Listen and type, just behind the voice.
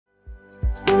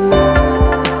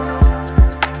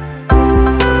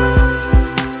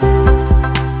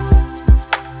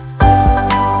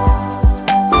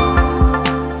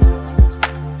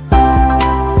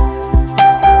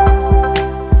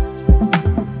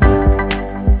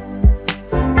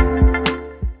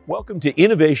Welcome to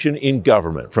Innovation in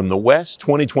Government from the West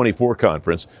 2024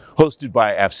 conference, hosted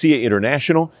by AFCEA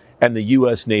International and the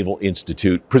U.S. Naval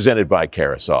Institute, presented by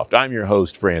Carasoft. I'm your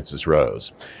host, Francis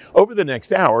Rose. Over the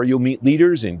next hour, you'll meet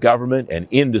leaders in government and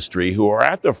industry who are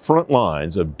at the front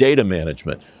lines of data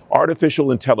management,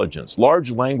 artificial intelligence, large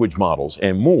language models,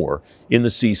 and more in the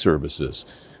sea services.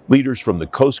 Leaders from the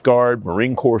Coast Guard,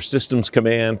 Marine Corps Systems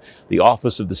Command, the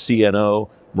Office of the CNO,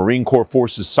 Marine Corps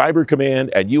Forces Cyber Command,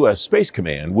 and U.S. Space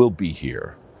Command will be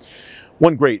here.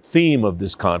 One great theme of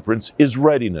this conference is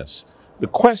readiness. The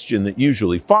question that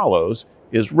usually follows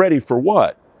is, ready for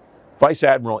what? Vice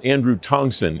Admiral Andrew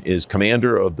Tongson is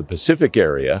Commander of the Pacific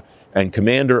Area and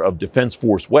Commander of Defense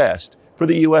Force West for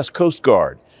the U.S. Coast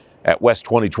Guard. At West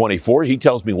 2024, he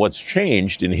tells me what's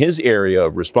changed in his area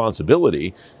of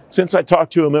responsibility since I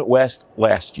talked to him at West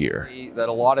last year. That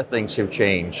a lot of things have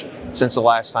changed since the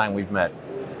last time we've met.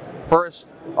 First,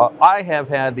 I have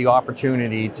had the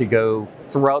opportunity to go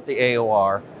throughout the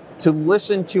AOR to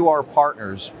listen to our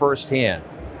partners firsthand,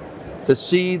 to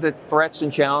see the threats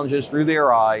and challenges through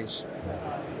their eyes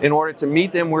in order to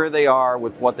meet them where they are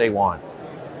with what they want.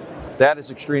 That is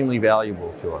extremely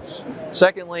valuable to us.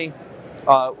 Secondly,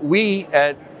 we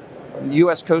at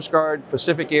U.S. Coast Guard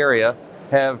Pacific Area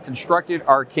have constructed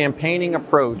our campaigning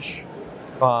approach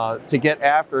to get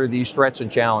after these threats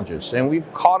and challenges. And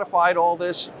we've codified all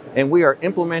this, and we are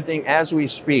implementing as we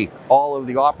speak all of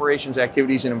the operations,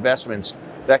 activities, and investments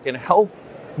that can help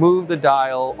move the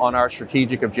dial on our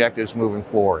strategic objectives moving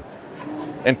forward.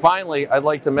 And finally, I'd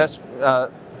like to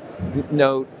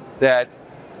note that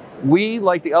we,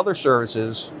 like the other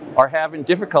services, are having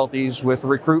difficulties with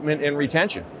recruitment and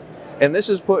retention. And this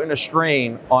is putting a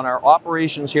strain on our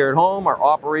operations here at home, our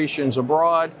operations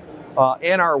abroad,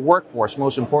 and our workforce,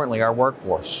 most importantly, our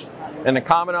workforce. And the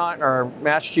Commandant and our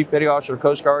Master Chief Petty Officer of the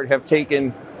Coast Guard have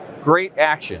taken great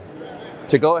action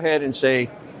to go ahead and say,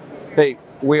 hey,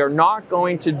 we are not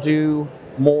going to do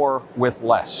more with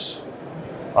less.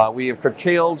 We have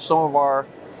curtailed some of our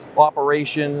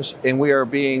operations, and we are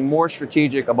being more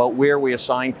strategic about where we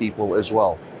assign people as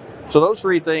well. So those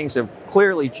three things have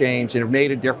clearly changed and have made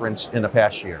a difference in the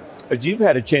past year. But you've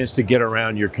had a chance to get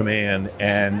around your command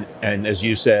and as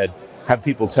you said, have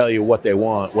people tell you what they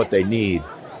want, what they need.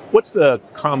 What's the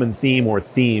common theme or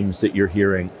themes that you're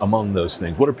hearing among those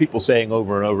things? What are people saying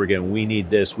over and over again? We need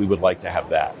this, we would like to have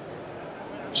that.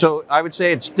 So I would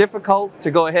say it's difficult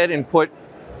to go ahead and put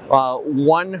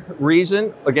one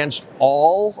reason against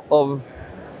all of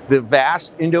the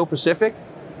vast Indo-Pacific.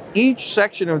 Each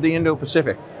section of the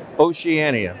Indo-Pacific,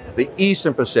 Oceania, the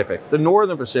Eastern Pacific, the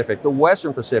Northern Pacific, the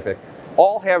Western Pacific,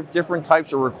 all have different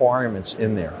types of requirements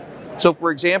in there. So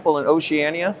for example, in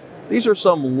Oceania, these are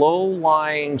some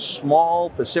low-lying, small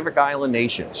Pacific Island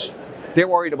nations. They're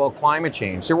worried about climate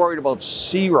change. They're worried about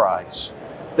sea rise.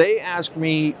 They ask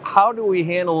me, how do we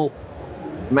handle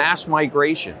mass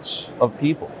migrations of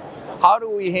people? How do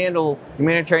we handle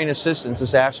humanitarian assistance,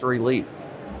 disaster relief?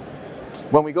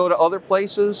 When we go to other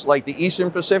places like the Eastern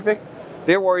Pacific,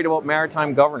 they're worried about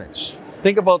maritime governance.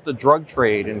 Think about the drug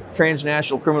trade and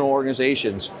transnational criminal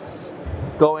organizations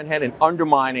going ahead and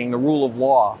undermining the rule of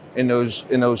law in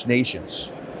those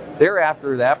nations. They're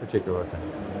after that particular thing.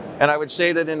 And I would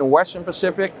say that in the Western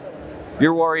Pacific,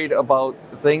 you're worried about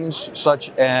things such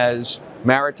as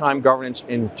maritime governance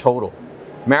in total,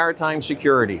 maritime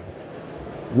security,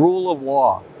 rule of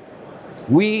law.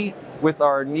 We, with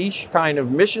our niche kind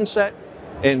of mission set,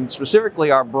 and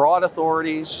specifically our broad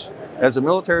authorities as a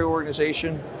military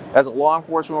organization, as a law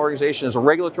enforcement organization, as a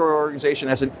regulatory organization,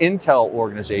 as an intel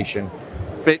organization,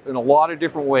 fit in a lot of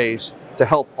different ways to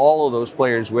help all of those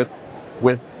players with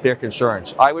their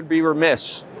concerns. I would be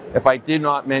remiss if I did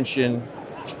not mention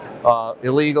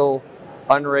illegal,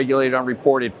 unregulated,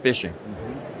 unreported fishing.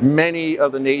 Many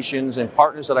of the nations and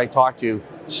partners that I talk to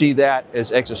see that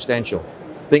as existential.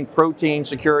 Think protein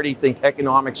security, think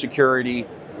economic security,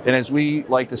 and as we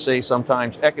like to say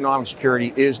sometimes, economic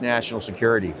security is national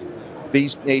security.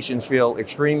 These nations feel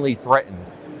extremely threatened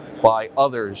by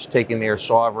others taking their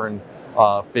sovereign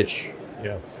fish.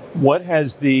 Yeah. What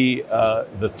has the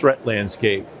threat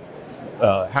landscape,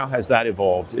 how has that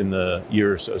evolved in the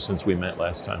year or so since we met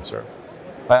last time, sir?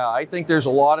 I think there's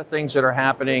a lot of things that are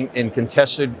happening in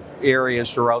contested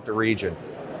areas throughout the region.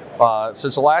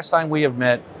 Since the last time we have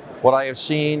met, what I have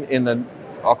seen in the,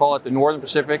 I'll call it the Northern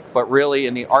Pacific, but really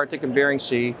in the Arctic and Bering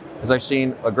Sea, is I've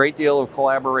seen a great deal of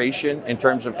collaboration in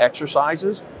terms of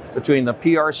exercises between the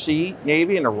PRC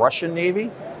Navy and the Russian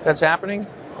Navy that's happening.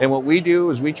 And what we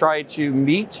do is we try to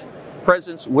meet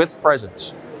presence with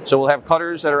presence. So we'll have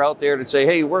cutters that are out there to say,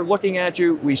 hey, we're looking at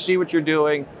you, we see what you're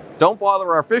doing, don't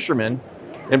bother our fishermen.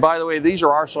 And by the way, these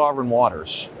are our sovereign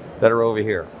waters. that are over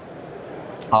here.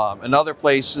 And other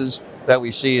places that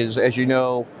we see is, as you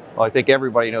know, I think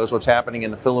everybody knows what's happening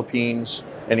in the Philippines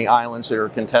and the islands that are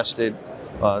contested.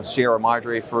 Sierra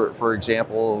Madre, for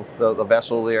example, of the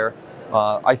vessel there.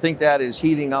 I think that is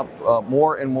heating up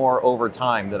more and more over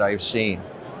time that I've seen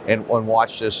and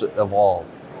watched this evolve.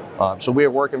 So we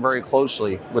are working very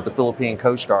closely with the Philippine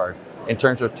Coast Guard in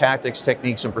terms of tactics,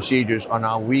 techniques, and procedures on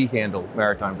how we handle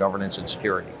maritime governance and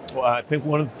security. Well, I think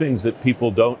one of the things that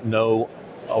people don't know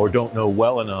or don't know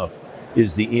well enough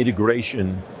is the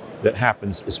integration that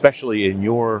happens, especially in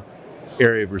your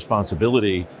area of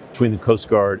responsibility, between the Coast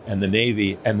Guard and the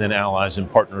Navy, and then allies and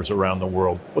partners around the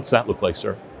world. What's that look like,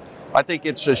 sir? I think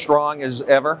it's as strong as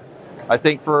ever. I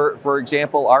think, for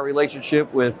example, our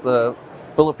relationship with the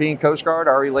Philippine Coast Guard,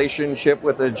 our relationship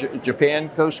with the Japan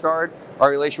Coast Guard, our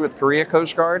relation with Korea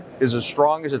Coast Guard is as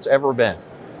strong as it's ever been.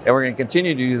 And we're going to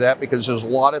continue to do that because there's a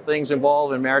lot of things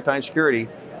involved in maritime security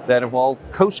that involve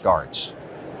Coast Guards.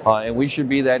 And we should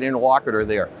be that interlocutor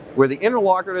there. We're the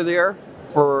interlocutor there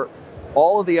for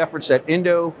all of the efforts that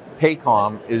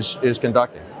Indo-PACOM is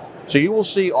conducting. So you will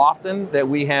see often that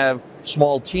we have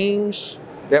small teams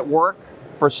that work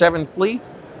for 7th Fleet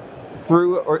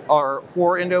through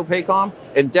for Indo-PACOM,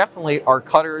 and definitely our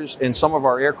cutters and some of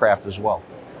our aircraft as well.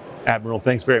 Admiral,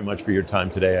 thanks very much for your time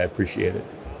today. I appreciate it.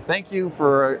 Thank you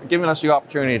for giving us the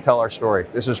opportunity to tell our story.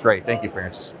 This is great. Thank you,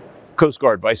 Francis. Coast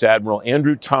Guard Vice Admiral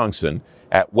Andrew Tongson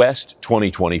at West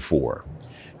 2024.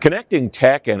 Connecting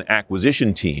tech and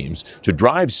acquisition teams to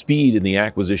drive speed in the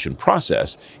acquisition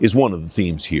process is one of the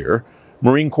themes here.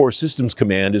 Marine Corps Systems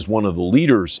Command is one of the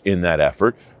leaders in that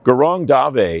effort. Garong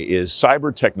Dave is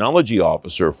Cyber Technology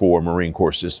Officer for Marine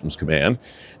Corps Systems Command.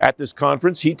 At this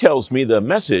conference, he tells me the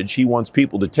message he wants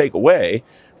people to take away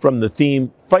from the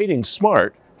theme, Fighting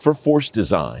Smart for Force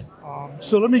Design.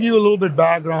 So let me give you a little bit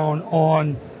background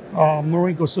on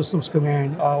Marine Corps Systems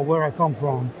Command, where I come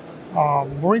from.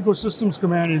 Marine Corps Systems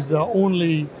Command is the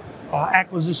only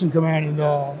acquisition command in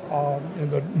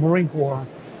the Marine Corps.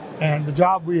 And the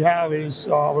job we have is,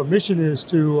 our mission is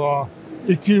to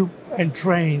equip and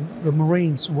train the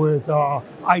Marines with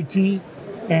IT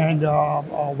and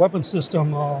weapon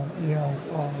system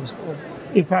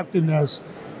effectiveness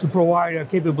to provide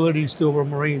capabilities to our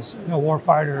Marines,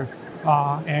 warfighter,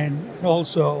 and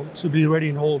also to be ready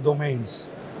in all domains.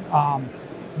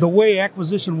 The way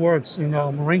acquisition works in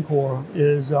the Marine Corps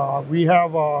is we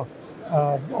have a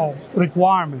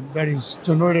requirement that is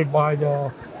generated by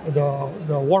the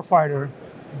warfighter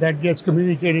that gets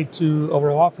communicated to our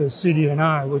office,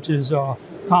 CDNI, which is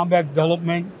Combat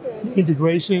Development and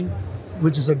Integration,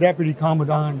 which is a Deputy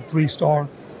Commandant 3-star.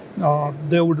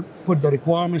 They would put the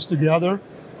requirements together.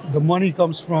 The money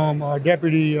comes from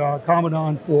Deputy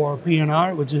Commandant for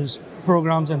PNR, which is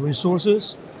Programs and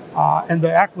Resources. And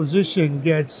the acquisition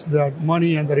gets the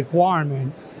money and the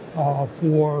requirement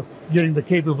for getting the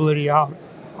capability out.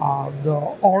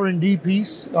 The R&D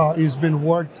piece has been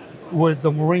worked with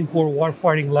the Marine Corps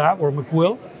Warfighting Lab, or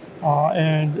McQuill,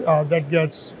 and that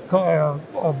gets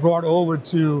brought over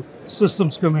to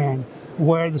Systems Command,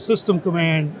 where the System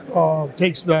Command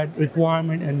takes that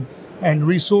requirement and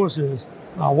resources,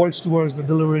 works towards the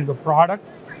delivering the product,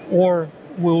 or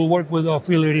we'll work with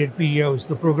affiliated PEOs,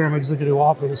 the Program Executive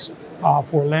Office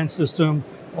for land system,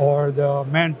 or the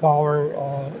manpower,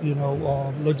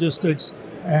 logistics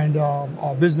and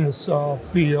business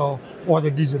PEO, or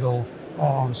the digital.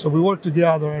 So we work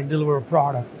together and deliver a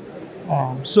product.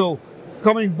 So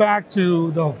coming back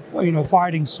to the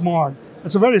fighting smart,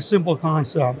 it's a very simple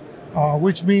concept,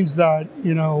 which means that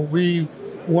we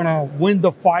want to win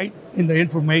the fight in the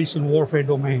information warfare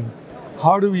domain.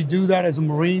 How do we do that as a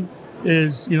Marine?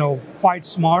 Is fight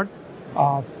smart,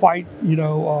 fight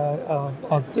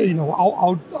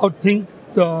outthink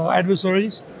the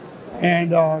adversaries,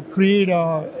 and create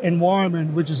an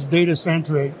environment which is data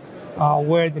centric,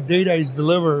 where the data is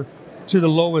delivered to the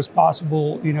lowest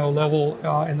possible level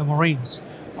in the Marines.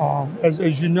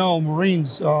 As you know,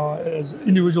 Marines, as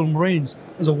individual Marines,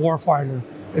 as a warfighter,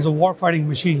 as a warfighting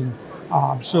machine.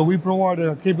 So we provide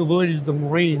a capability to the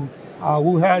Marine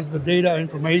who has the data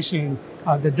information,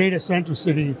 the data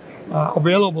centricity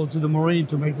available to the Marine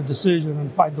to make the decision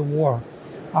and fight the war.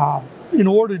 In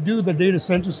order to do the data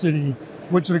centricity,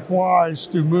 which requires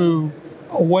to move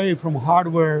away from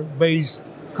hardware-based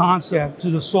concept to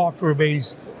the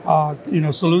software-based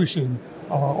solution,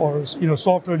 or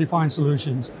software-defined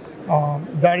solutions.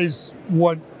 That is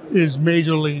what is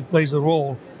majorly plays a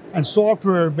role. And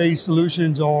software-based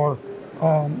solutions are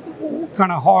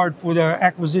kind of hard for the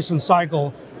acquisition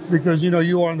cycle, because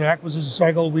you are in the acquisition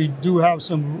cycle. We do have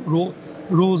some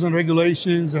rules and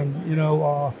regulations and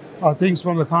things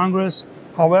from the Congress,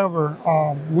 However,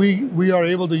 we are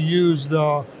able to use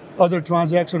the other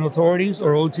transaction authorities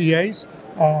or OTAs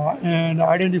and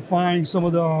identifying some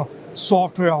of the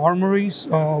software armories,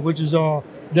 which is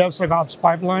DevSecOps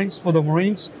pipelines for the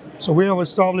Marines. So we have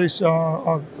established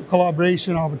a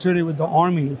collaboration opportunity with the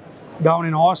Army down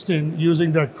in Austin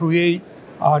using their Create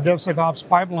DevSecOps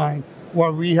pipeline,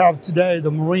 where we have today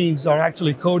the Marines are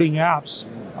actually coding apps,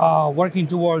 working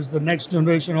towards the next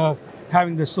generation of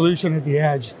having the solution at the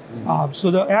edge.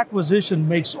 So the acquisition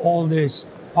makes all this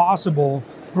possible,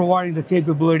 providing the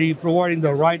capability, providing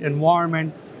the right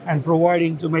environment, and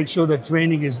providing to make sure that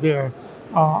training is there.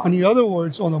 In the other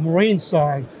words, on the Marine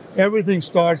side, everything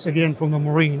starts again from the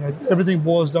Marine. Everything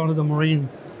boils down to the Marine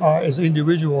as an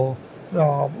individual.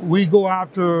 We go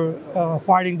after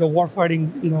fighting the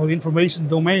warfighting, information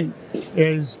domain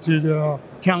is to the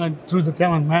talent, through the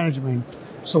talent management.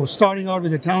 So starting out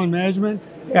with the talent management,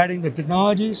 adding the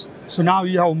technologies. So now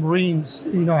you have Marines,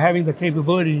 having the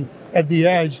capability at the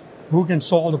edge who can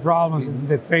solve the problems that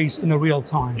they face in the real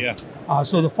time. Yeah.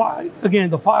 So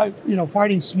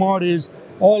fighting smart is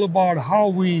all about how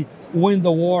we win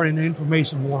the war in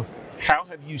information warfare. How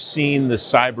have you seen the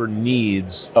cyber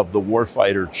needs of the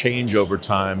warfighter change over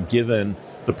time, given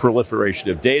the proliferation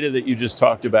of data that you just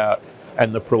talked about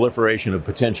and the proliferation of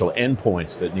potential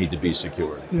endpoints that need to be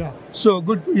secured? Yeah, so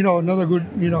good, another good,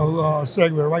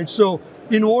 segue, right? So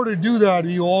in order to do that,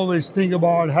 you always think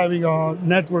about having a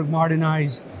network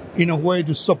modernized in a way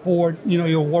to support,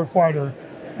 your warfighter.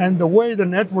 And the way the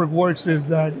network works is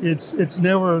that it's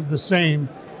never the same,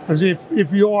 because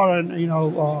if you are an,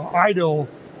 idle,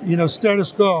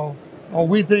 status quo,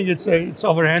 we think it's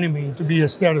our enemy to be a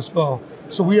status quo.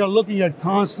 So we are looking at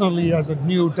constantly as a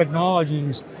new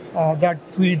technologies that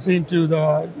feeds into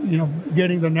the,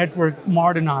 getting the network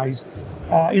modernized.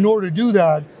 In order to do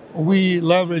that, we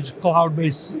leverage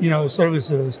cloud-based,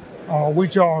 services,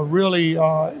 which are really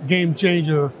a game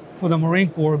changer for the Marine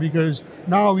Corps, because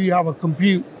now we have a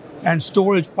compute and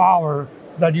storage power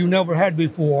that you never had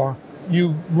before.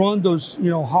 You run those,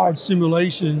 hard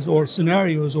simulations or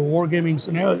scenarios or wargaming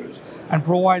scenarios and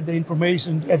provide the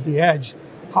information at the edge.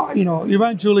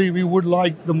 Eventually we would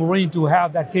like the Marine to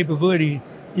have that capability,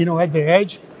 at the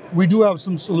edge. We do have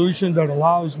some solution that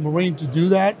allows Marine to do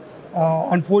that.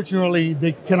 Unfortunately,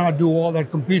 they cannot do all that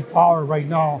compute power right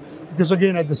now, because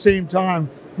again, at the same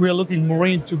time, we're looking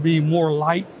Marine to be more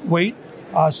lightweight,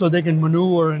 so they can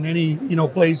maneuver in any,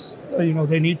 place,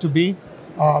 they need to be.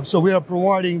 So we are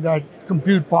providing that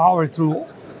compute power through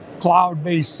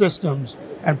cloud-based systems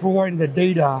and providing the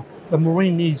data the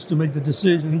Marine needs to make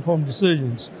the informed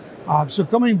decisions. So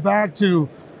coming back to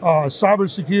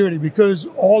cybersecurity, because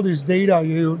all this data,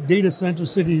 data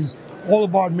centricity is all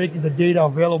about making the data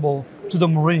available to the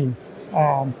Marine.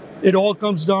 It all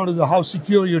comes down to how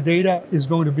secure your data is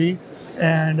going to be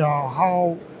and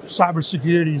how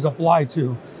cybersecurity is applied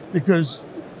to. Because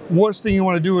worst thing you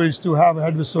want to do is to have an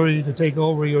adversary to take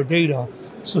over your data.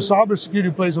 So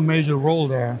cybersecurity plays a major role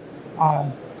there.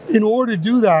 In order to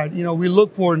do that, we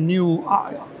look for new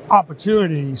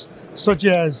opportunities, such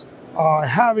as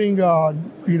having a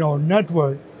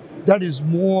network that is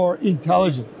more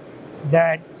intelligent,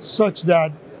 such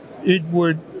that it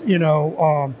would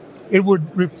it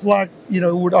would reflect,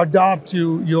 it would adapt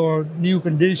to your new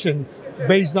condition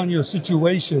based on your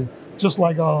situation, just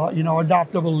like a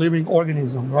adaptable living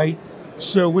organism, right?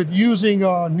 So with using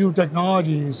new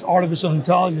technologies, artificial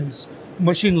intelligence,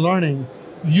 machine learning,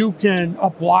 you can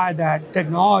apply that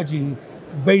technology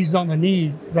based on the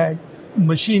need that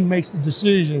machine makes the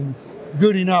decision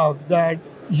good enough that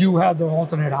you have the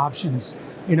alternate options.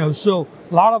 So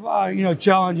a lot of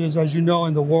challenges, as you know,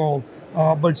 in the world,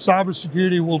 but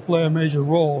cybersecurity will play a major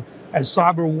role, as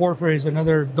cyber warfare is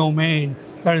another domain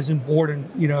that is important,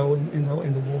 in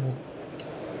the world.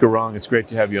 Gaurang, it's great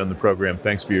to have you on the program.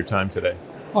 Thanks for your time today.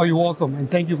 Oh, you're welcome, and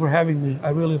thank you for having me. I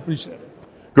really appreciate it.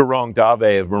 Gaurang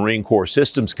Dave of Marine Corps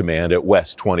Systems Command at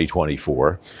West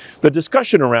 2024. The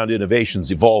discussion around innovations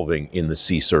evolving in the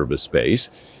sea service space.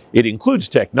 It includes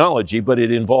technology, but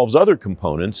it involves other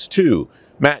components too.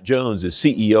 Matt Jones is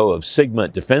CEO of Sigma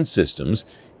Defense Systems.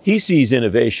 He sees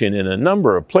innovation in a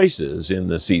number of places in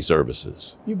the sea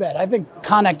services. You bet. I think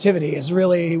connectivity is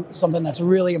really something that's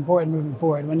really important moving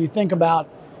forward. When you think about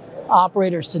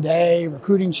operators today,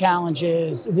 recruiting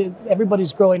challenges,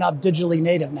 everybody's growing up digitally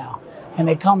native now. And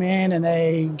they come in and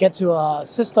they get to a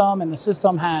system, and the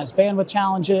system has bandwidth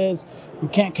challenges. You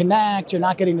can't connect, you're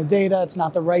not getting the data, it's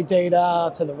not the right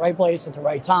data to the right place at the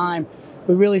right time.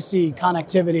 We really see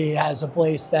connectivity as a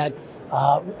place that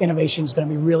innovation is going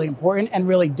to be really important, and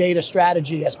really data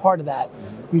strategy as part of that.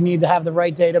 You need to have the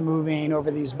right data moving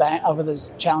over these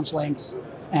challenge links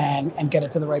and get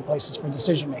it to the right places for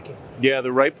decision making. Yeah,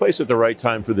 the right place at the right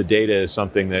time for the data is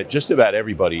something that just about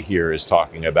everybody here is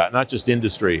talking about, not just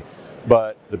industry,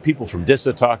 but the people from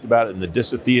DISA talked about it in the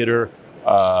DISA theater,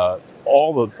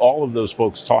 all of those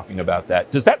folks talking about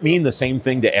that. Does that mean the same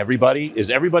thing to everybody? Is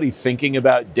everybody thinking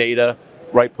about data,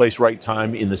 right place, right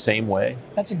time in the same way?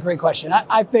 That's a great question.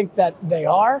 I think that they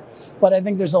are, but I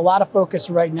think there's a lot of focus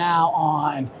right now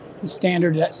on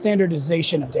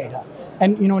standardization of data.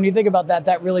 And when you think about that,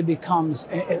 that really becomes,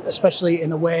 especially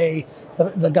in the way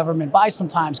the government buys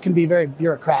sometimes, can be very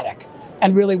bureaucratic.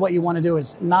 And really what you want to do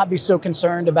is not be so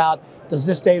concerned about, does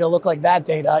this data look like that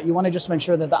data? You want to just make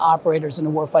sure that the operators and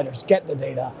the warfighters get the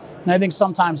data. And I think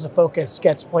sometimes the focus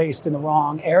gets placed in the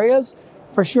wrong areas.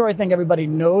 For sure, I think everybody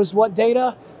knows what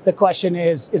data. The question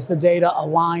is the data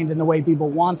aligned in the way people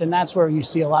want? And that's where you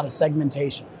see a lot of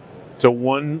segmentation. So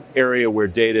one area where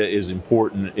data is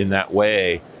important in that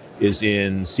way is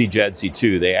in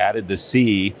CJADC2. They added the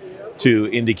C to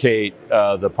indicate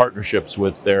the partnerships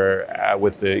with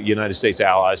the United States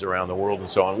allies around the world and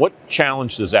so on. What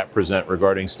challenge does that present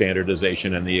regarding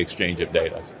standardization and the exchange of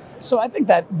data? So I think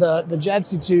that the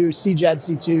JADC2,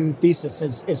 CJADC2 thesis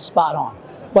is spot on.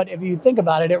 But if you think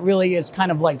about it, it really is kind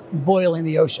of like boiling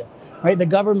the ocean, right? The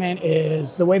government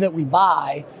is, the way that we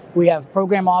buy, we have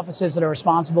program offices that are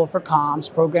responsible for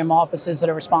comms, program offices that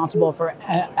are responsible for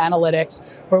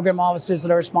analytics, program offices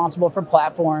that are responsible for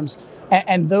platforms,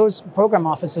 and those program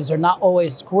offices are not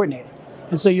always coordinated.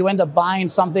 And so you end up buying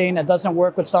something that doesn't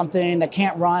work with something, that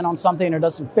can't run on something or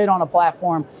doesn't fit on a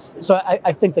platform. So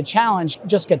I think the challenge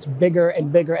just gets bigger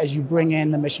and bigger as you bring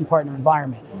in the mission partner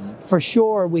environment. For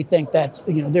sure, we think that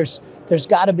there's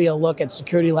got to be a look at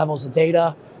security levels of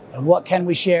data, and what can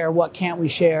we share, what can't we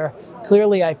share.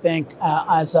 Clearly, I think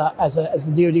as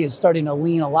the DoD is starting to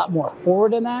lean a lot more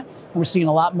forward in that, and we're seeing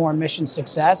a lot more mission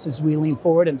success as we lean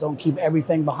forward and don't keep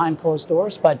everything behind closed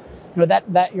doors. But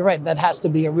that you're right, that has to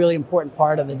be a really important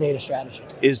part of the data strategy.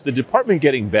 Is the department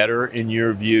getting better, in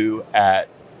your view, at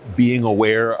being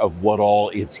aware of what all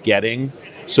it's getting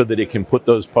so that it can put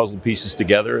those puzzle pieces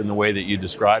together in the way that you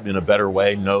described, in a better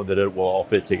way, know that it will all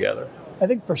fit together? I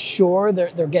think for sure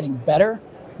they're getting better.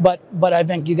 But I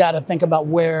think you got to think about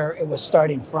where it was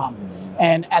starting from.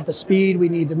 And at the speed we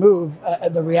need to move,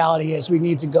 the reality is we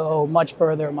need to go much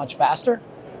further, much faster.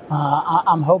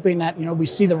 I'm hoping that we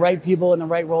see the right people in the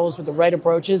right roles with the right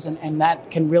approaches, and that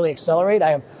can really accelerate. I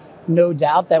have no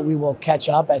doubt that we will catch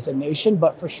up as a nation,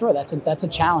 but for sure that's a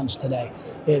challenge today,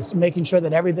 is making sure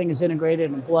that everything is integrated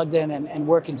and plugged in and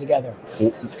working together.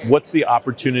 What's the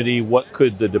opportunity? What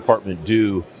could the department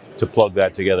do to plug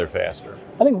that together faster?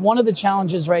 I think one of the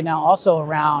challenges right now also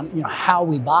around how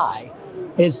we buy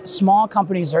is small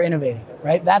companies are innovating,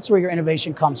 right? That's where your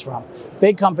innovation comes from.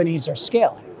 Big companies are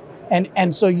scaling.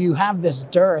 And so you have this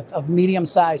dearth of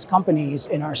medium-sized companies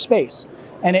in our space.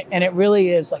 And it really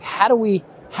is like, how do we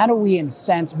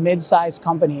incent mid-sized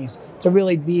companies to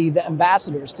really be the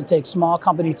ambassadors to take small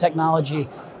company technology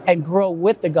and grow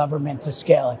with the government to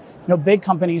scale it? Big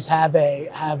companies have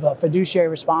a fiduciary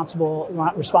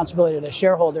responsibility to their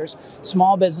shareholders.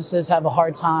 Small businesses have a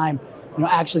hard time,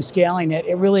 actually scaling it.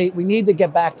 We need to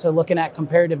get back to looking at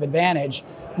comparative advantage.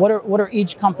 What are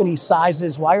each company's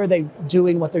sizes? Why are they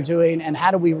doing what they're doing? And how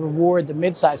do we reward the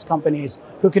mid-sized companies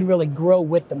who can really grow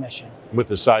with the mission? With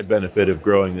the side benefit of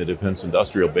growing the defense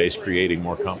industrial base, creating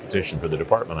more competition for the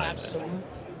department, I imagine.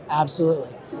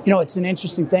 Absolutely. It's an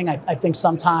interesting thing. I think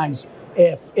sometimes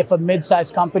if a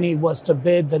mid-sized company was to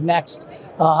bid the next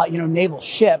naval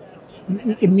ship,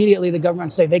 immediately the government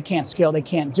would say they can't scale, they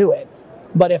can't do it.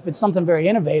 But if it's something very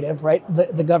innovative, right,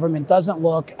 the government doesn't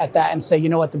look at that and say,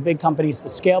 the big company's the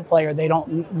scale player, they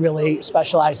don't really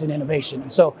specialize in innovation.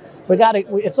 And so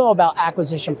it's all about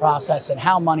acquisition process and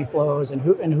how money flows and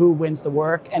who wins the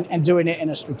work and doing it in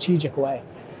a strategic way.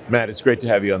 Matt, it's great to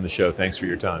have you on the show. Thanks for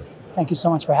your time. Thank you so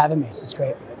much for having me. This is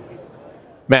great.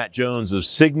 Matt Jones of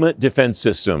Sigma Defense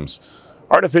Systems.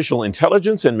 Artificial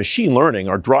intelligence and machine learning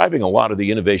are driving a lot of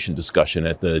the innovation discussion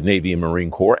at the Navy and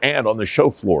Marine Corps and on the show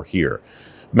floor here.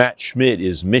 Matt Schmidt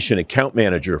is Mission Account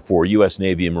Manager for U.S.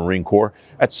 Navy and Marine Corps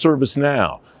at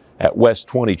ServiceNow. At West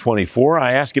 2024,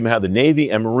 I asked him how the Navy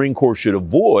and Marine Corps should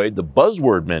avoid the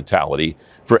buzzword mentality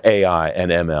for AI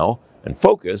and ML and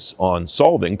focus on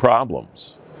solving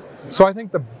problems. So I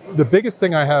think the biggest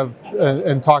thing I have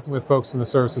in talking with folks on the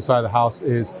services side of the house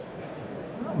is,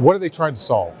 what are they trying to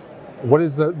solve? What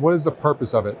is the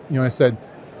purpose of it? I said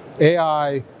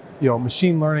AI,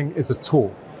 machine learning is a tool.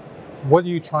 What are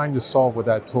you trying to solve with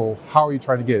that tool? How are you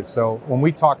trying to get it? So when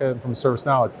we talk from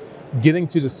ServiceNow, it's getting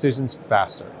to decisions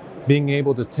faster, being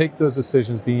able to take those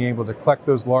decisions, being able to collect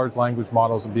those large language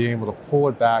models and being able to pull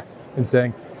it back and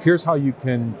saying, here's how you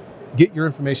can get your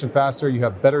information faster, you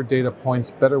have better data points,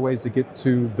 better ways to get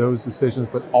to those decisions,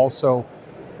 but also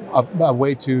a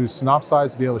way to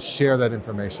synopsize, to be able to share that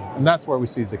information. And that's where we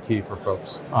see is the key for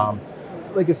folks.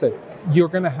 Like I said, you're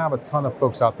going to have a ton of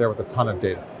folks out there with a ton of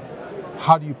data.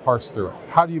 How do you parse through it?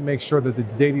 How do you make sure that the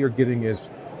data you're getting is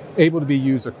able to be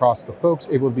used across the folks,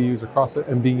 able to be used across it,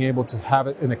 and being able to have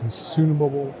it in a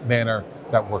consumable manner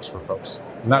that works for folks?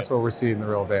 And that's where we're seeing the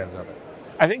real advantage of it.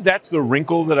 I think that's the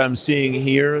wrinkle that I'm seeing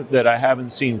here that I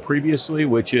haven't seen previously,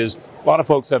 which is a lot of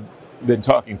folks have been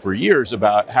talking for years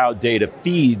about how data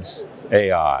feeds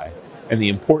AI and the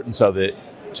importance of it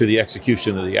to the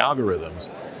execution of the algorithms.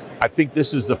 I think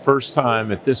this is the first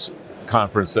time at this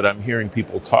conference that I'm hearing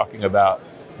people talking about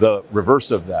the reverse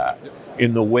of that,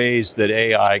 in the ways that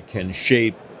AI can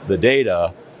shape the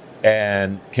data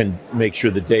and can make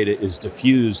sure the data is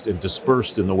diffused and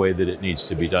dispersed in the way that it needs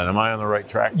to be done. Am I on the right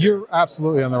track? You're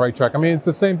absolutely on the right track. I mean, it's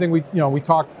the same thing we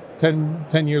talked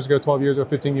 10 years ago, 12 years ago,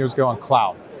 15 years ago on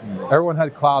cloud. Everyone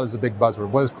had cloud as a big buzzword.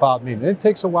 What does cloud mean? And it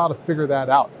takes a while to figure that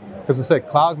out. Because I said,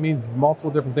 cloud means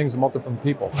multiple different things to multiple different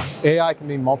people. AI can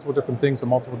mean multiple different things to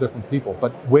multiple different people.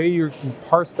 But way you can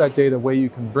parse that data, way you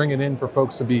can bring it in for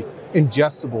folks to be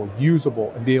ingestible,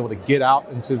 usable, and be able to get out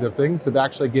into the things to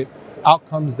actually get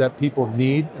outcomes that people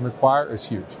need and require is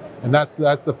huge. And that's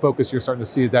the focus you're starting to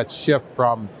see, is that shift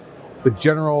from the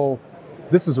general,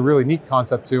 this is a really neat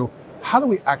concept, to how do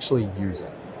we actually use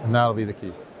it? And that'll be the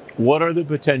key. What are the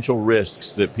potential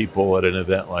risks that people at an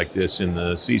event like this in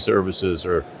the sea services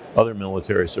or other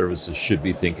military services should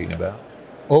be thinking about?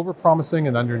 Over-promising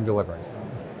and under-delivering.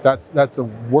 That's the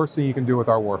worst thing you can do with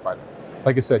our warfighter.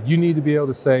 Like I said, you need to be able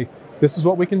to say, this is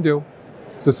what we can do.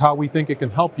 This is how we think it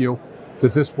can help you.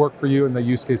 Does this work for you in the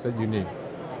use case that you need?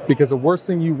 Because the worst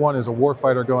thing you want is a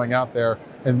warfighter going out there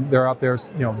and they're out there,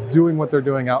 doing what they're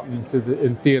doing out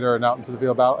in theater and out into the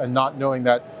field battle, and not knowing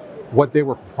that what they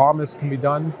were promised can be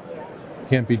done,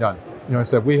 can't be done. I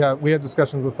said, we have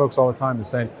discussions with folks all the time and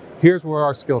saying, here's where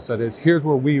our skill set is, here's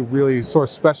where we really sort of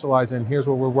specialize in, here's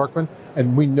where we're working,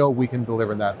 and we know we can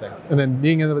deliver that thing. And then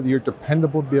being able that you're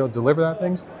dependable to be able to deliver that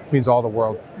things means all the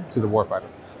world to the warfighter.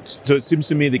 So it seems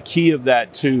to me the key of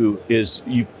that too is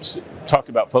you've talked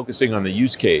about focusing on the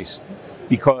use case,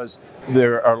 because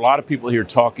there are a lot of people here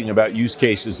talking about use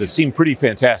cases that seem pretty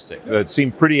fantastic, that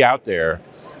seem pretty out there,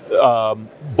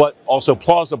 but also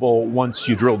plausible once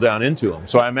you drill down into them.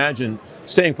 So I imagine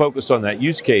staying focused on that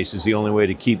use case is the only way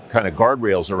to keep kind of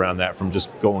guardrails around that from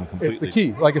just going completely. It's the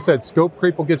key. Like I said, scope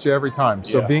creep will get you every time.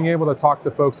 So being able to talk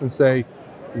to folks and say,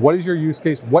 what is your use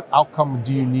case? What outcome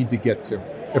do you need to get to?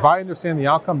 If I understand the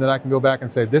outcome, then I can go back and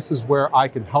say, this is where I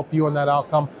can help you on that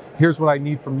outcome. Here's what I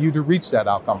need from you to reach that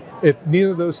outcome. If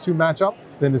neither of those two match up,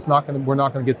 then we're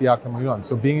not going to get the outcome we want.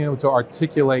 So being able to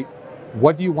articulate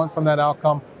what do you want from that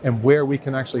outcome and where we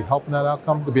can actually help in that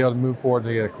outcome to be able to move forward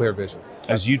and get a clear vision.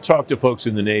 As you talk to folks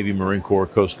in the Navy, Marine Corps,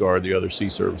 Coast Guard, the other sea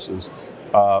services,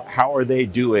 how are they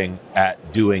doing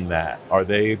at doing that? Are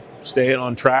they staying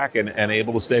on track and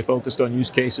able to stay focused on use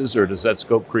cases, or does that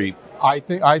scope creep? I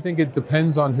think it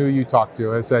depends on who you talk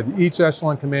to. As I said, each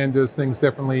echelon command does things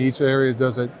differently, each area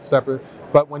does it separate.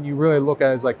 But when you really look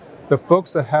at it, it's like the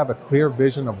folks that have a clear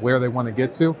vision of where they want to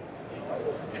get to,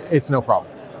 it's no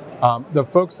problem. The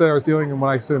folks that are dealing in what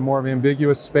I say more of an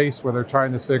ambiguous space where they're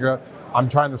trying to figure out, I'm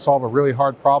trying to solve a really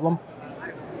hard problem,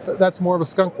 that's more of a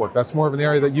skunk work. That's more of an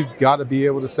area that you've got to be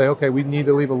able to say, okay, we need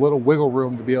to leave a little wiggle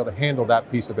room to be able to handle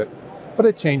that piece of it. But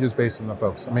it changes based on the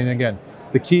folks. I mean, again,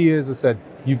 the key is, I said,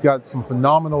 you've got some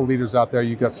phenomenal leaders out there,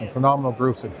 you've got some phenomenal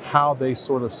groups, and how they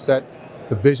sort of set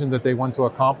the vision that they want to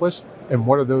accomplish, and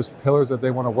what are those pillars that they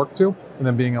want to work to, and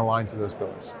then being aligned to those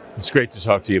pillars. It's great to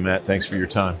talk to you, Matt. Thanks for your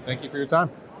time. Thank you for your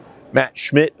time. Matt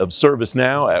Schmidt of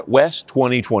ServiceNow at West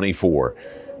 2024.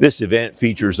 This event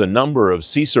features a number of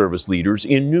sea service leaders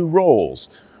in new roles.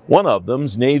 One of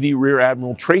them's Navy Rear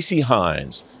Admiral Tracy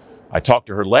Hines. I talked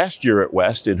to her last year at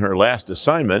West in her last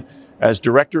assignment as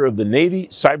Director of the Navy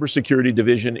Cybersecurity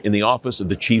Division in the Office of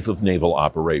the Chief of Naval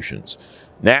Operations.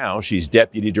 Now she's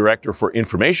Deputy Director for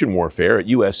Information Warfare at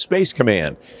U.S. Space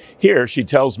Command. Here she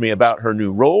tells me about her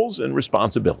new roles and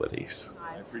responsibilities.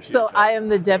 So I am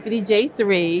the Deputy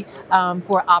J3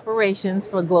 for Operations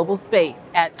for Global Space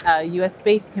at U.S.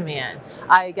 Space Command.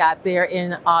 I got there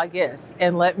in August,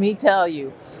 and let me tell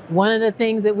you, one of the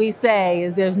things that we say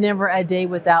is there's never a day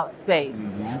without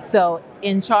space. So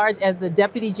in charge as the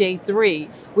Deputy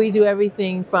J3, we do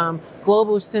everything from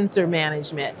global sensor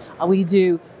management. We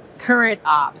do current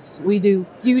ops. We do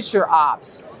future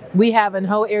ops. We have a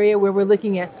whole area where we're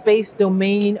looking at space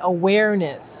domain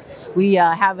awareness. We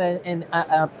have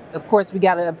of course, we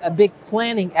got a big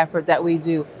planning effort that we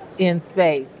do in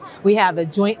space. We have a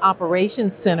Joint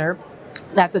Operations Center.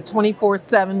 That's a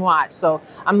 24/7 watch. So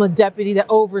I'm the deputy that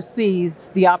oversees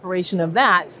the operation of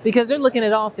that, because they're looking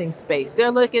at all things space.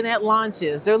 They're looking at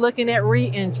launches. They're looking at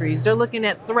re-entries. They're looking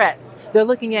at threats. They're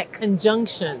looking at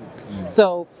conjunctions.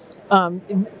 So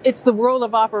it's the world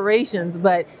of operations,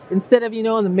 but instead of,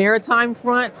 on the maritime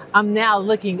front, I'm now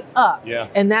looking up. Yeah.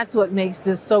 And that's what makes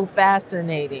this so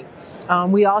fascinating.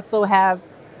 We also have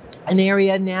an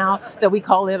area now that we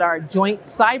call it our Joint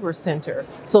Cyber Center.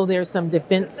 So there's some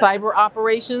defense cyber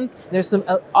operations, there's some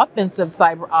offensive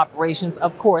cyber operations,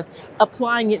 of course,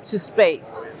 applying it to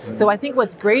space. So I think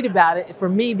what's great about it, for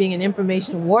me being an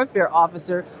information warfare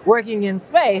officer working in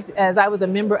space, as I was a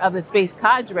member of the space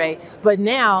cadre, but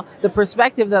now the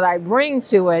perspective that I bring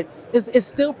to it is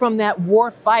still from that war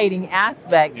fighting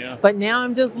aspect. Yeah. But now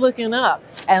I'm just looking up.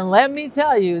 And let me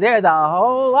tell you, there's a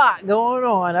whole lot going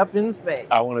on up in space.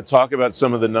 I want to talk about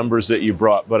some of the numbers that you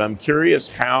brought, but I'm curious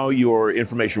how your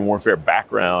information warfare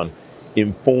background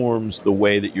informs the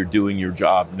way that you're doing your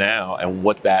job now and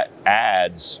what that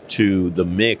adds to the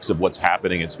mix of what's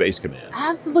happening at Space Command.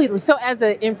 Absolutely. So as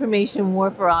an information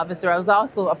warfare officer, I was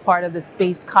also a part of the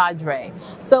space cadre.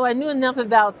 So I knew enough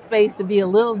about space to be a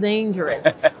little dangerous.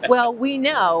 Well, we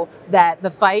know that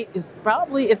the fight is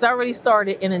it's already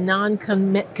started in a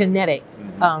non-kinetic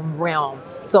realm.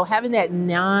 So having that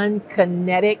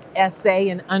non-kinetic essay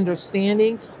and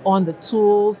understanding on the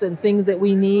tools and things that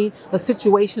we need, the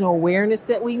situational awareness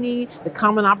that we need, the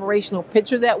common operational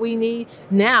picture that we need,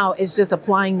 now it's just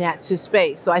applying that to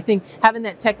space. So I think having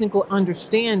that technical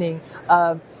understanding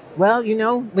of, well,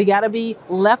 we got to be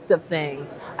left of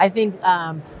things. I think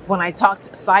when I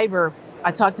talked cyber,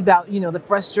 I talked about, the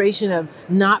frustration of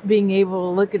not being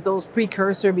able to look at those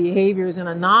precursor behaviors and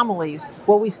anomalies.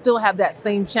 Well, we still have that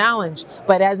same challenge,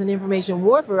 but as an information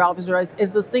warfare officer,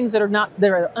 it's those things that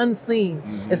are unseen.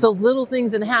 It's those little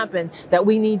things that happen that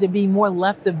we need to be more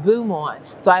left of boom on.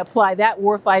 So I apply that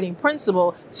warfighting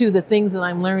principle to the things that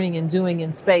I'm learning and doing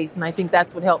in space, and I think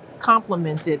that's what helps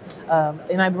complement it,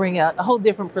 and I bring a whole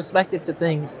different perspective to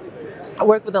things. I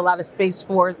work with a lot of Space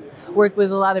Force, work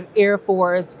with a lot of Air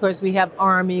Force. Of course, we have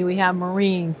Army, we have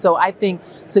Marines. So I think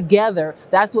together,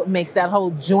 that's what makes that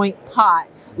whole joint pot,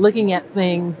 looking at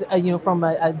things, from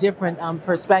a different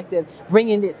perspective,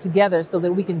 bringing it together so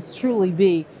that we can truly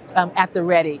be at the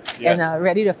ready. Yes. And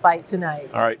ready to fight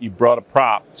tonight. All right, you brought a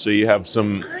prop, so you have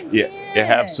some you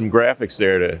have some graphics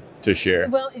there to share.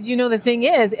 Well, the thing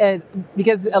is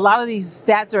because a lot of these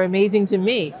stats are amazing to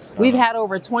me. We've had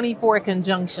over 24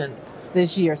 conjunctions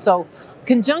this year. So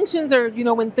conjunctions are,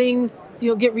 when things,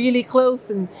 get really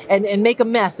close and make a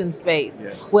mess in space.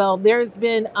 Yes. Well, there's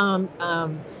been,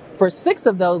 for 6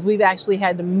 of those, we've actually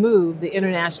had to move the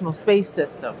International Space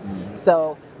System.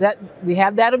 So that we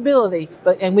have that ability,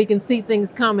 and we can see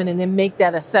things coming and then make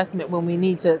that assessment when we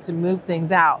need to move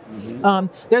things out.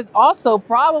 There's also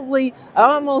probably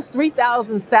almost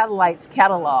 3,000 satellites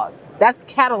cataloged. That's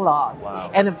cataloged.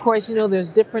 Wow. And of course, there's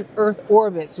different Earth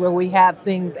orbits where we have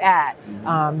things at,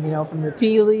 from the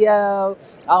Pelio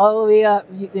all the way up,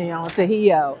 to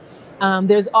Hio.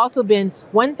 There's also been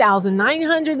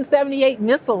 1,978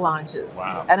 missile launches.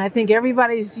 Wow. And I think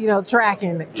everybody's,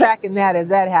 tracking that as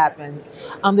that happens.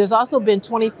 There's also been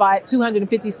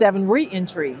 257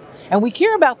 re-entries. And we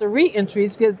care about the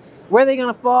re-entries because where are they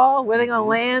going to fall? Where are they going to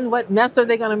land? What mess are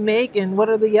they going to make? And what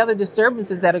are the other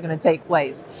disturbances that are going to take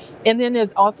place? And then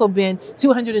there's also been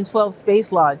 212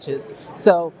 space launches.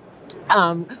 So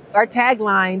our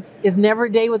tagline is never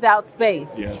a day without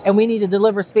space. Yes. And we need to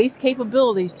deliver space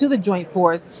capabilities to the Joint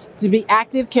Force to be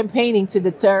active campaigning to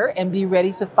deter and be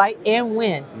ready to fight and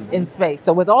win in space.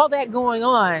 So with all that going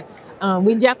on,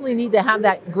 we definitely need to have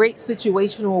that great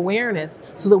situational awareness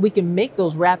so that we can make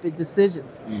those rapid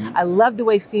decisions. I love the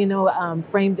way CNO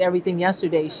framed everything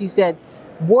yesterday. She said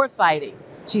war fighting,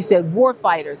 she said war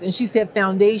fighters, and she said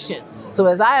foundation. So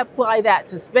as I apply that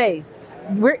to space,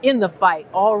 we're in the fight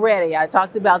already. I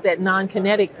talked about that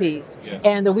non-kinetic piece. Yes.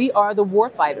 And we are the war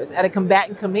fighters at a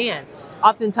combatant command.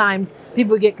 Oftentimes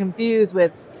people get confused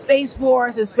with Space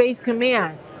Force and Space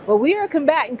Command. Well, we are a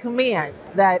combatant command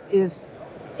that is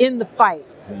in the fight.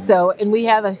 So, and we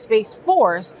have a Space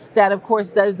Force that of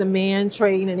course does the man,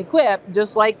 train, and equip,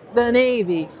 just like the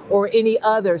Navy or any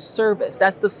other service.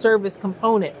 That's the service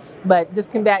component. But this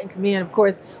combatant command, of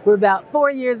course, we're about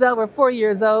 4 years old. We're 4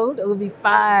 years old. It will be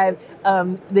 5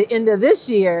 the end of this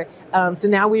year. So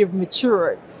now we have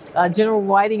matured. General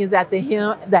Whiting is at the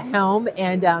helm,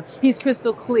 and he's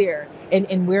crystal clear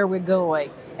in where we're going.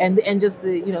 And just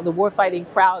the the warfighting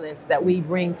prowess that we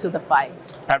bring to the fight.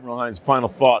 Admiral Hines, final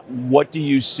thought. What do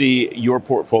you see your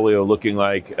portfolio looking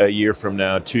like a year from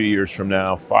now, 2 years from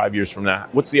now, 5 years from now?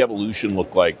 What's the evolution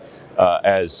look like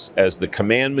as the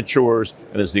command matures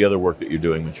and as the other work that you're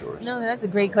doing matures? No, that's a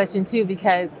great question too,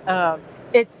 because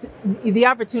it's the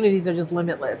opportunities are just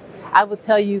limitless. I will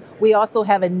tell you, we also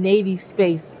have a Navy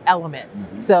space element.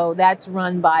 Mm-hmm. So that's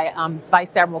run by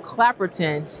Vice Admiral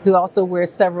Clapperton, who also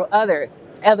wears several other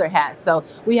hats. So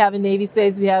we have a Navy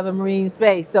space, we have a Marine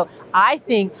space. So I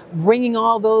think bringing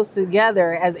all those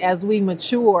together as we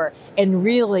mature and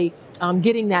really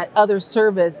getting that other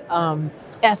service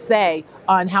essay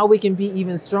on how we can be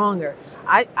even stronger.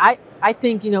 I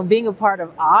think, being a part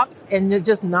of ops and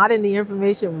just not in the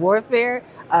information warfare,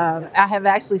 I have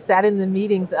actually sat in the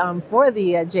meetings for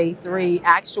the J3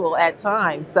 actual at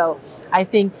times. So I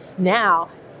think now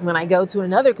when I go to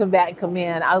another combatant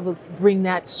command, I will bring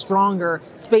that stronger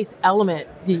space element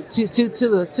to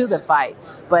the fight.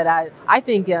 But I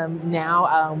think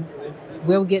now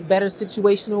we'll get better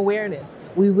situational awareness.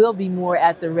 We will be more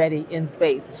at the ready in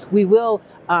space. We will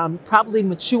probably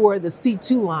mature the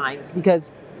C2 lines, because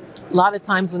a lot of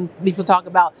times when people talk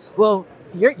about, well,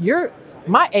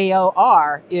 my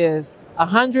AOR is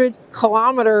 100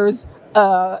 kilometers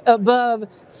above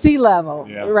sea level,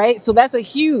 yeah. Right? So that's a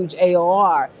huge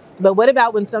AOR. But what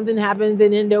about when something happens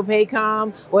in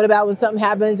Indo-PACOM? What about when something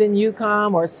happens in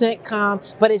EUCOM or CENTCOM?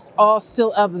 But it's all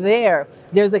still up there.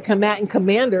 There's a combatant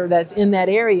commander that's in that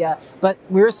area, but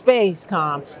we're Space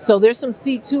Com. So there's some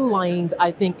C2 lanes,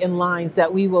 I think, in lines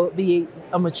that we will be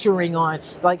maturing on,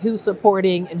 like who's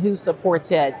supporting and who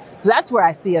supported. So that's where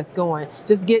I see us going,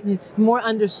 just getting more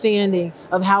understanding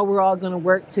of how we're all going to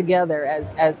work together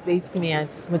as Space Command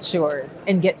matures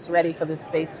and gets ready for the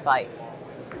space fight.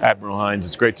 Admiral Hines,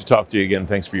 it's great to talk to you again.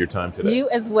 Thanks for your time today. You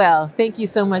as well. Thank you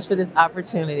so much for this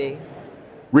opportunity.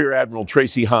 Rear Admiral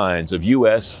Tracy Hines of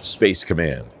U.S. Space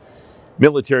Command.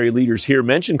 Military leaders here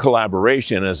mention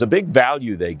collaboration as a big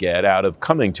value they get out of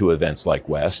coming to events like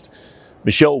West.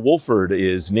 Michelle Wolford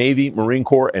is Navy, Marine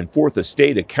Corps, and Fourth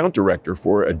Estate Account Director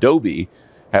for Adobe.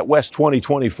 At West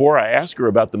 2024, I asked her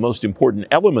about the most important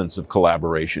elements of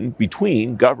collaboration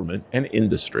between government and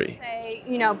industry.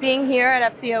 Being here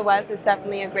at FCO West is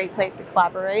definitely a great place to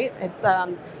collaborate. It's,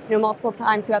 multiple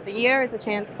times throughout the year. It's a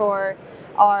chance for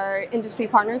our industry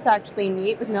partners to actually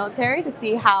meet with military to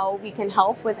see how we can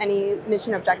help with any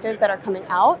mission objectives that are coming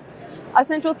out. A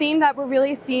central theme that we're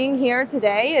really seeing here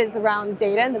today is around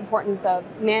data and the importance of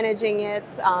managing it,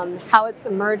 how it's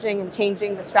emerging and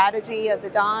changing the strategy of the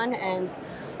Dawn. And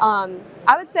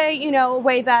I would say, a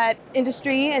way that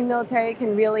industry and military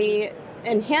can really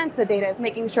enhance the data is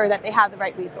making sure that they have the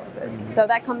right resources. Mm-hmm. So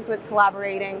that comes with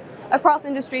collaborating across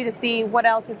industry to see what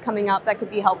else is coming up that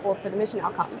could be helpful for the mission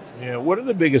outcomes. Yeah, what are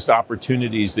the biggest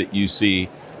opportunities that you see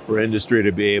for industry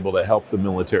to be able to help the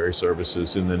military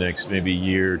services in the next maybe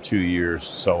year, 2 years,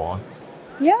 so on?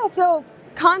 Yeah, so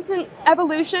constant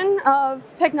evolution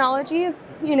of technology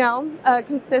is,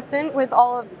 consistent with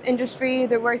all of industry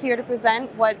that we're here to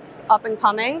present what's up and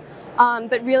coming,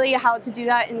 but really how to do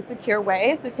that in a secure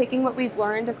way. So taking what we've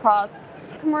learned across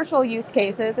commercial use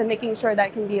cases and making sure that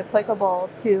it can be applicable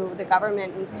to the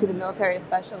government and to the military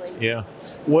especially. Yeah.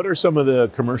 What are some of the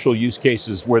commercial use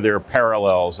cases where there are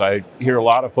parallels? I hear a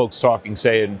lot of folks talking,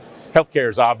 saying healthcare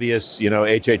is obvious,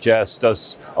 HHS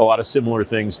does a lot of similar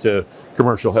things to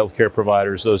commercial healthcare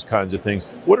providers, those kinds of things.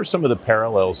 What are some of the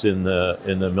parallels in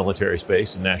the military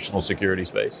space and national security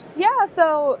space? Yeah,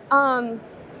 so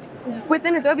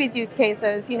within Adobe's use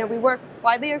cases, we work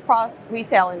widely across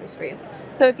retail industries.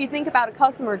 So if you think about a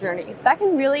customer journey, that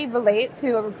can really relate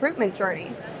to a recruitment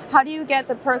journey. How do you get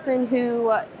the person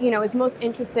who, is most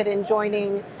interested in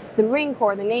joining the Marine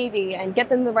Corps, the Navy, and get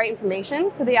them the right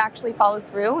information so they actually follow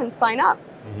through and sign up?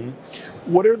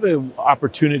 Mm-hmm. What are the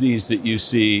opportunities that you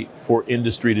see for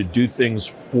industry to do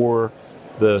things for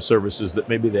the services that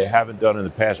maybe they haven't done in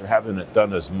the past or haven't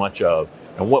done as much of?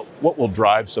 And what will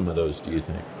drive some of those, do you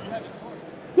think?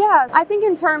 Yeah, I think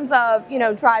in terms of,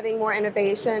 driving more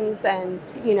innovations and,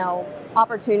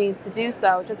 opportunities to do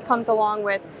so, just comes along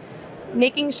with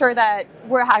making sure that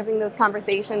we're having those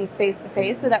conversations face to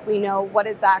face so that we know what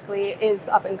exactly is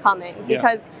up and coming. Yeah.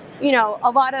 Because,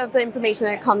 a lot of the information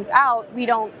that comes out, we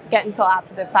don't get until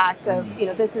after the fact of,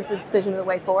 this is the decision of the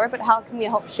way forward, but how can we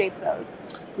help shape those?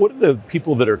 What are the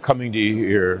people that are coming to you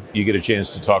here, you get a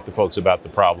chance to talk to folks about the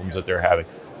problems that they're having?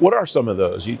 What are some of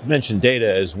those? You mentioned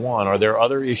data as one. Are there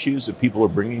other issues that people are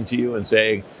bringing to you and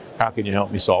saying, how can you help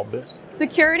me solve this?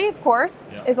 Security, of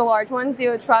course, is a large one.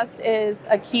 Zero trust is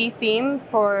a key theme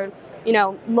for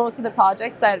most of the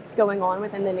projects that's going on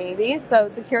within the Navy. So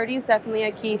security is definitely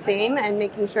a key theme, and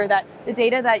making sure that the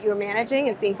data that you're managing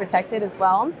is being protected as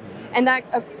well. And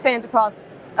that spans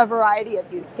across a variety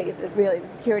of use cases, really, the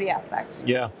security aspect.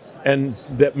 Yeah, and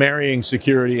that marrying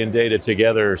security and data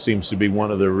together seems to be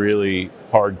one of the really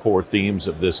hardcore themes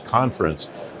of this conference.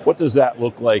 What does that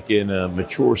look like in a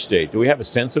mature state? Do we have a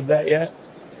sense of that yet?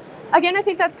 Again, I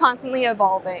think that's constantly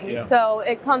evolving. Yeah. So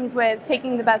it comes with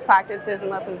taking the best practices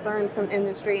and lessons learned from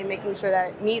industry and making sure that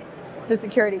it meets the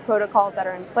security protocols that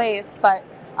are in place. But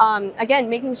again,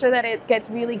 making sure that it gets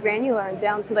really granular and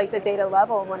down to like the data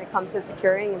level when it comes to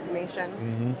securing information.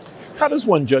 Mm-hmm. How does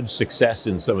one judge success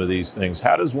in some of these things?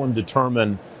 How does one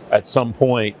determine at some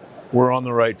point we're on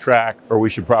the right track or we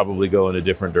should probably go in a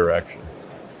different direction?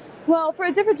 Well, for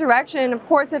a different direction, of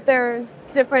course, if there's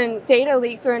different data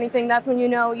leaks or anything, that's when you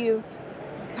know you've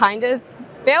kind of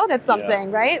failed at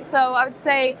something, right? So I would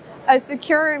say a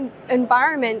secure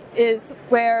environment is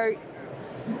where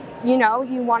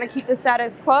you want to keep the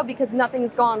status quo because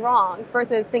nothing's gone wrong,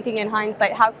 versus thinking in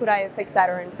hindsight, how could I have fixed that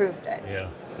or improved it? Yeah,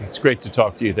 it's great to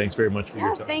talk to you. Thanks very much for your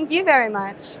time. Yes, thank you very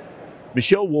much.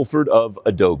 Michelle Wolford of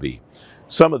Adobe.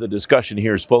 Some of the discussion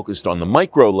here is focused on the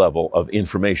micro level of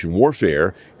information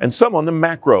warfare and some on the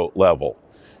macro level.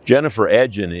 Jennifer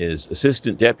Edgen is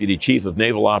Assistant Deputy Chief of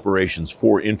Naval Operations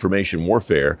for Information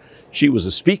Warfare. She was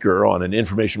a speaker on an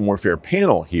information warfare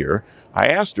panel here. I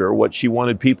asked her what she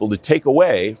wanted people to take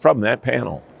away from that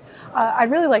panel.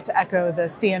 I'd really like to echo the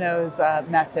CNO's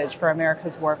message for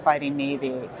America's warfighting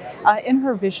Navy. In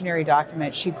her visionary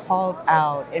document, she calls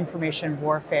out information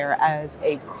warfare as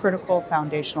a critical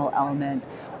foundational element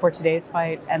for today's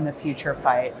fight and the future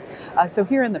fight. So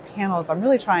here in the panels, I'm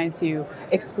really trying to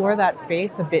explore that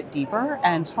space a bit deeper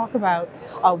and talk about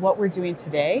what we're doing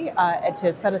today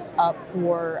to set us up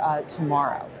for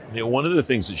tomorrow. One of the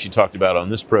things that she talked about on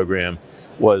this program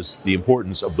was the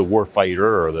importance of the warfighter,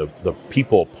 or the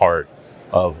people part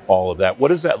of all of that. What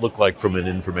does that look like from an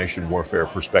information warfare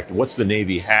perspective? What's the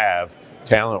Navy have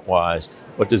talent-wise?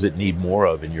 What does it need more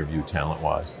of, in your view,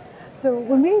 talent-wise? So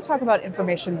when we talk about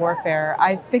information warfare,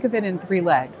 I think of it in three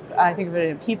legs. I think of it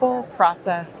in people,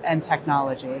 process, and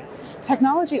technology.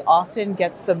 Technology often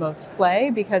gets the most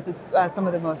play because it's some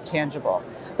of the most tangible.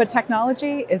 But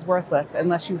technology is worthless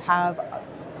unless you have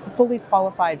fully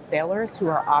qualified sailors who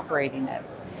are operating it.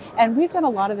 And we've done a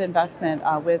lot of investment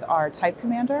with our type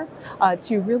commander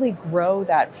to really grow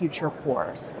that future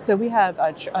force. So we have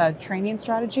training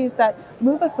strategies that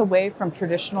move us away from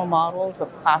traditional models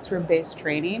of classroom-based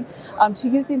training to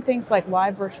using things like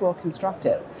live virtual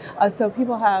constructive. So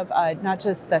people have not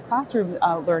just the classroom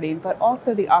learning, but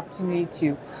also the opportunity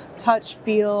to touch,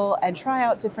 feel, and try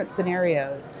out different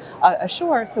scenarios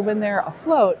ashore. So when they're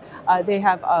afloat, they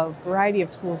have a variety of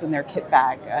tools in their kit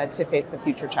bag to face the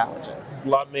future challenges. A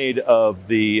lot made of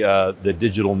the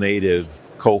digital native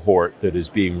cohort that is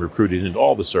being recruited into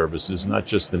all the services, not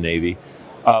just the Navy.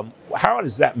 How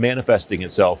is that manifesting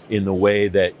itself in the way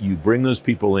that you bring those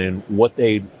people in, what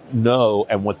they know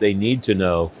and what they need to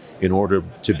know in order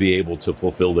to be able to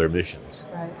fulfill their missions?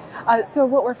 Right. So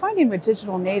what we're finding with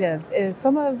digital natives is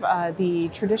some of the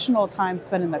traditional time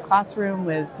spent in the classroom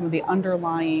with some of the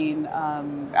underlying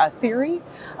theory,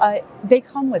 they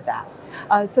come with that.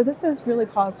 So this has really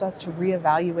caused us to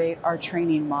reevaluate our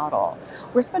training model.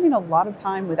 We're spending a lot of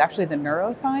time with actually the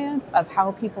neuroscience of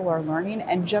how people are learning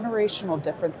and generational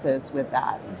differences with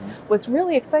that. What's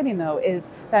really exciting though is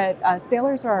that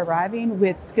sailors are arriving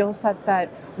with skill sets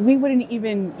that we wouldn't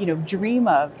even dream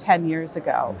of 10 years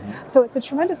ago. So it's a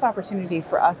tremendous opportunity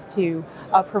for us to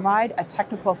provide a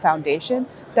technical foundation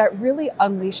that really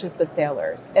unleashes the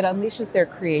sailors. It unleashes their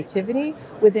creativity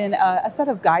within a set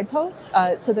of guideposts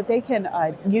so that they can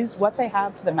use what they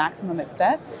have to the maximum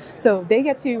extent. So they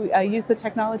get to use the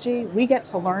technology, we get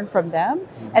to learn from them,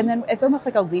 and then it's almost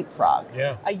like a leapfrog,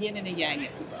 a yin and a yang.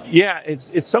 Yeah,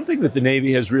 it's something that the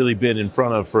Navy has really been in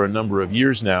front of for a number of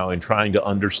years now in trying to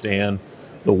understand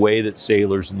the way that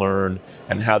sailors learn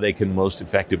and how they can most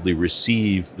effectively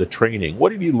receive the training.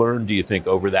 What have you learned, do you think,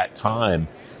 over that time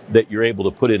that you're able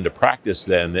to put into practice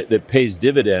then that pays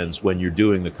dividends when you're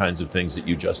doing the kinds of things that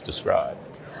you just described?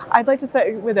 I'd like to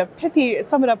say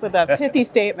sum it up with a pithy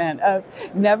statement of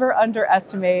never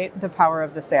underestimate the power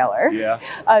of the sailor. Yeah.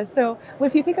 So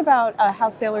if you think about how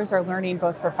sailors are learning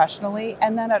both professionally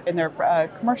and then in their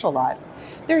commercial lives,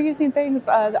 they're using things,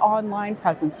 online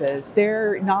presences,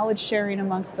 they're knowledge sharing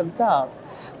amongst themselves.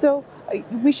 So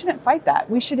we shouldn't fight that.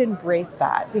 We should embrace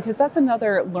that, because that's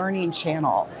another learning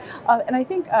channel. And I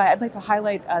think I'd like to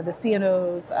highlight the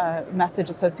CNO's message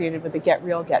associated with the Get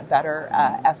Real, Get Better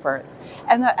efforts.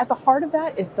 And at the heart of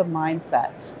that is the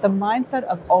mindset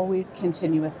of always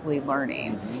continuously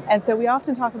learning. And so we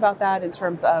often talk about that in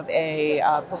terms of a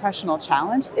professional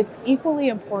challenge. It's equally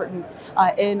important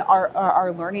in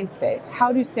our learning space.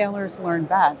 How do sailors learn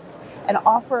best? And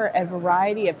offer a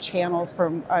variety of channels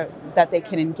from that they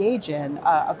can engage in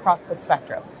across the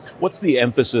spectrum. What's the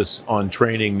emphasis on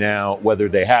training now, whether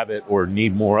they have it or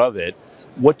need more of it?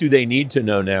 What do they need to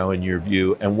know now in your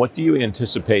view, and what do you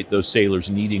anticipate those sailors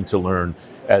needing to learn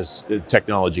as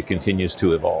technology continues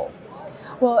to evolve?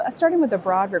 Well, starting with the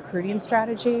broad recruiting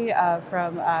strategy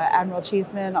from Admiral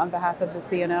Cheeseman on behalf of the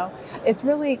CNO, it's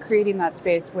really creating that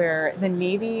space where the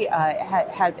Navy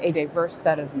has a diverse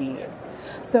set of needs.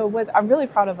 So what I'm really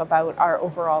proud of about our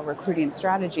overall recruiting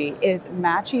strategy is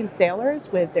matching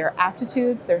sailors with their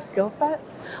aptitudes, their skill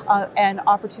sets, and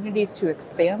opportunities to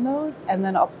expand those and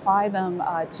then apply them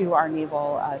to our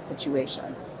naval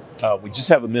situations. We just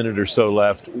have a minute or so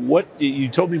left. What you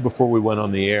told me before we went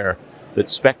on the air that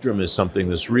spectrum is something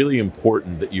that's really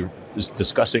important, that you're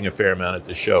discussing a fair amount at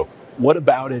the show. What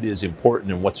about it is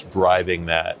important, and what's driving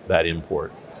that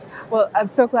import? Well, I'm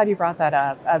so glad you brought that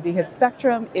up because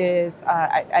spectrum is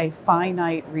a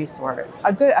finite resource.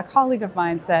 A colleague of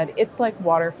mine said it's like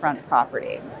waterfront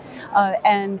property.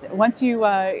 And once you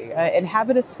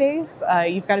inhabit a space,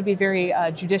 you've got to be very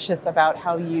judicious about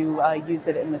how you use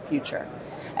it in the future.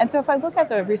 And so if I look at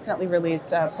the recently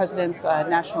released President's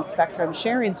National Spectrum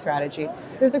Sharing Strategy,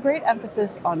 there's a great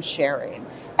emphasis on sharing.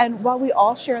 And while we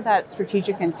all share that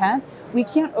strategic intent, we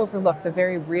can't overlook the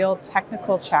very real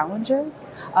technical challenges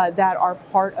that are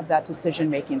part of that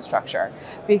decision-making structure.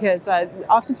 Because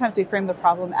oftentimes we frame the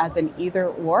problem as an either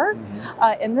or.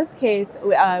 In this case,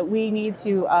 we need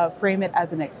to frame it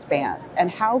as an expanse, and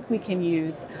how we can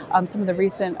use some of the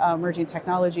recent emerging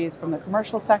technologies from the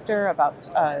commercial sector about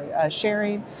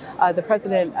sharing. The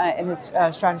president in his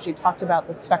strategy talked about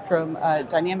the spectrum,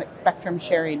 dynamic spectrum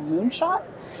sharing moonshot.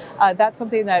 That's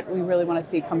something that we really want to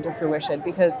see come to fruition,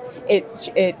 because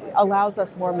it allows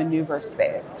us more maneuver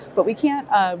space. But we can't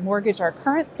mortgage our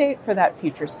current state for that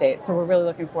future state. So we're really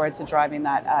looking forward to driving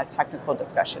that technical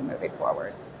discussion moving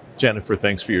forward. Jennifer,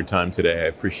 thanks for your time today. I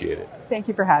appreciate it. Thank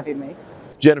you for having me.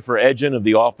 Jennifer Edgen of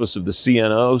the Office of the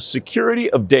CNO. Security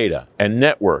of data and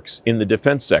networks in the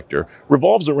defense sector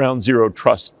revolves around zero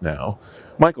trust now.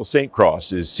 Michael St.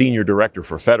 Cross is Senior Director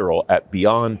for Federal at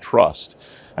Beyond Trust.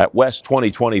 At West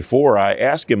 2024, I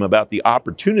asked him about the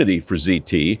opportunity for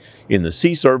ZT in the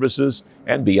sea services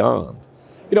and beyond.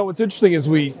 You know, what's interesting is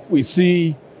we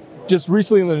see just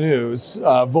recently in the news,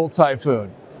 Volt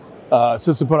Typhoon.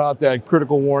 CISA put out that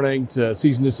critical warning to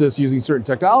cease and desist using certain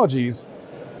technologies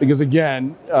because,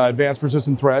 again, advanced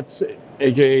persistent threats,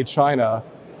 aka China,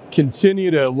 continue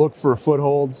to look for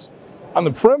footholds on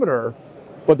the perimeter,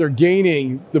 but they're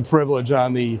gaining the privilege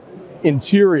on the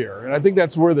interior. And I think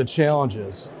that's where the challenge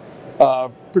is,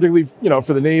 particularly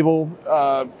for the naval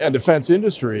and defense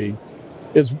industry,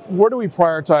 is where do we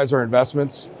prioritize our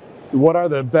investments? What are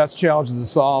the best challenges to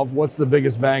solve? What's the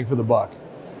biggest bang for the buck?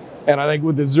 And I think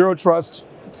with the zero trust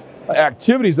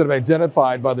activities that have been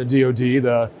identified by the DoD,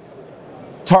 the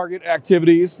target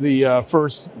activities, the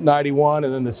first 91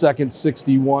 and then the second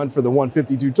 61 for the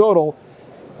 152 total,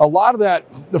 a lot of that,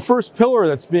 the first pillar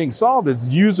that's being solved is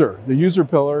the user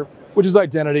pillar, which is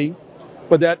identity.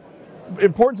 But that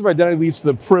importance of identity leads to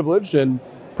the privilege, and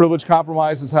privilege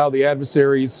compromise is how the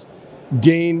adversaries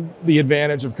gain the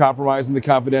advantage of compromising the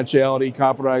confidentiality,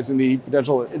 compromising the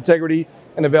potential integrity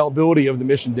and availability of the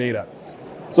mission data.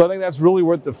 So I think that's really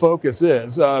what the focus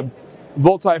is.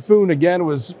 Volt Typhoon, again,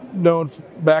 was known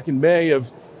back in May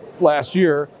of last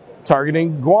year,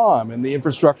 targeting Guam and the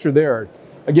infrastructure there.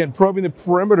 Again, probing the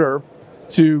perimeter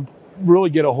to really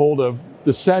get a hold of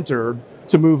the center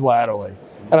to move laterally.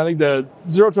 And I think the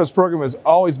Zero Trust program has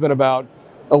always been about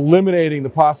eliminating the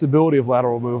possibility of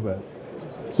lateral movement.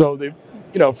 So,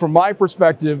 from my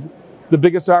perspective, the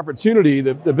biggest opportunity,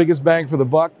 the biggest bang for the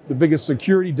buck, the biggest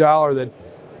security dollar that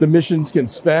the missions can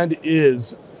spend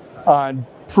is on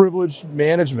privilege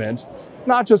management,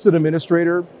 not just an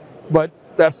administrator, but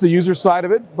that's the user side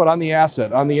of it, but on the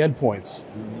asset, on the endpoints.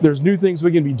 There's new things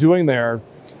we can be doing there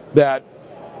that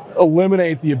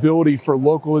eliminate the ability for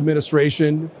local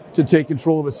administration to take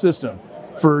control of a system,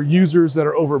 for users that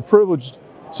are overprivileged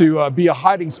to be a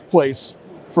hiding place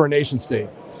for a nation state.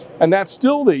 And that's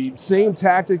still the same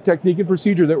tactic, technique, and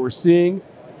procedure that we're seeing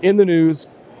in the news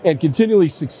and continually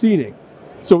succeeding.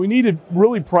 So we need to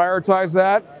really prioritize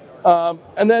that.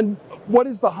 And then what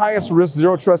is the highest risk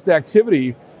zero trust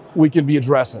activity we can be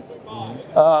addressing?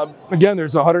 Again,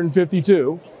 there's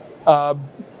 152.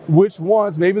 Which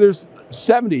ones? Maybe there's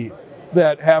 70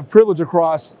 that have privilege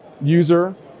across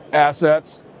user,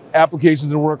 assets,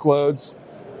 applications and workloads,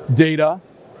 data.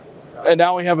 And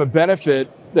now we have a benefit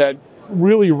that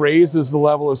really raises the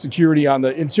level of security on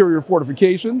the interior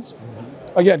fortifications.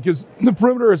 Again, because the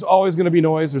perimeter is always going to be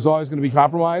noise, there's always going to be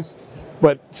compromise,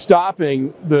 but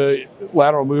stopping the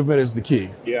lateral movement is the key.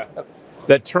 Yeah.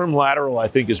 That term lateral, I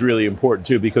think, is really important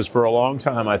too, because for a long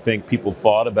time, I think people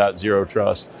thought about zero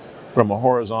trust from a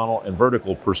horizontal and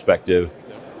vertical perspective,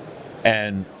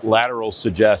 and lateral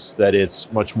suggests that it's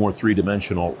much more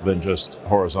three-dimensional than just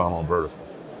horizontal and vertical.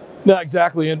 No,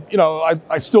 exactly. And,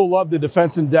 I still love the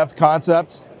defense in depth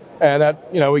concept, and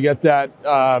that, we get that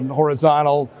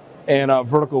horizontal and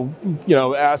vertical,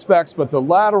 aspects, but the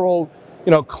lateral,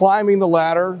 climbing the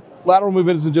lateral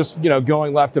movement isn't just,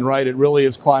 going left and right. It really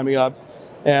is climbing up.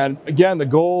 And again, the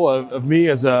goal of me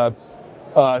as a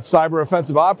cyber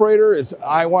offensive operator is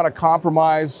I want to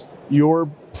compromise your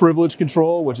privilege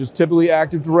control, which is typically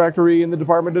Active Directory in the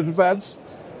Department of Defense.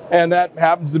 And that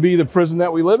happens to be the prison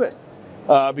that we live in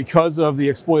because of the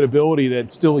exploitability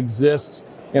that still exists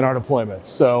in our deployments.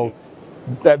 So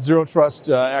that zero trust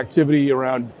activity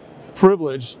around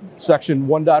privilege, section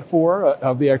 1.4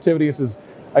 of the activities is,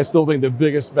 I still think, the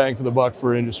biggest bang for the buck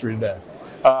for industry today.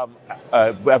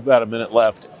 About a minute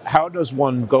left. How does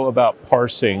one go about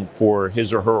parsing for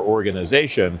his or her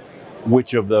organization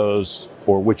which of those,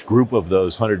 or which group of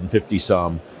those 150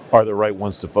 some are the right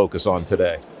ones to focus on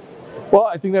today? Well,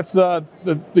 I think that's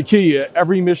the key.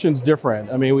 Every mission's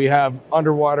different. I mean, we have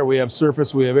underwater, we have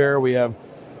surface, we have air, we have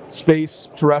space,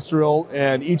 terrestrial,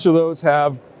 and each of those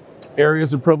have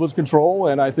areas of privilege control,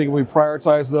 and I think if we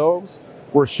prioritize those,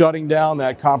 we're shutting down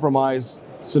that compromise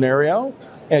scenario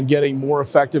and getting more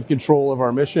effective control of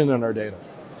our mission and our data.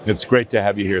 It's great to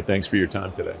have you here. Thanks for your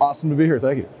time today. Awesome to be here.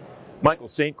 Thank you. Michael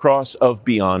St. Cross of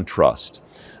Beyond Trust.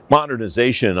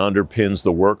 Modernization underpins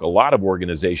the work a lot of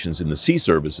organizations in the sea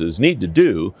services need to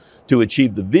do to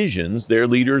achieve the visions their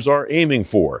leaders are aiming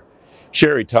for.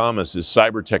 Sherry Thomas is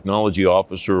Cyber Technology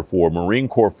Officer for Marine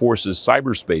Corps Forces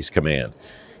Cyberspace Command.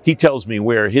 He tells me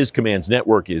where his command's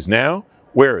network is now,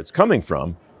 where it's coming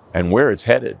from, and where it's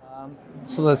headed.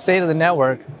 So the state of the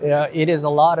network, it is a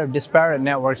lot of disparate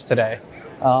networks today.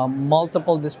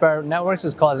 Multiple disparate networks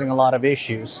is causing a lot of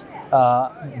issues.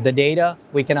 The data,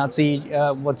 we cannot see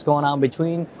what's going on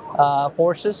between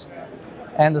forces,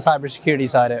 and the cybersecurity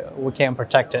side, we can't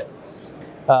protect it.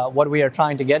 What we are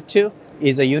trying to get to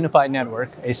is a unified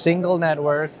network, a single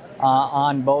network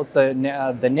on both the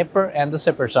NIPR and the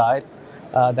SIPR side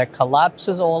that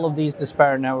collapses all of these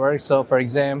disparate networks. So for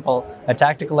example, a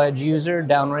tactical edge user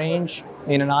downrange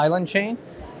in an island chain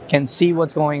can see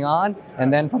what's going on,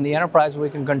 and then from the enterprise we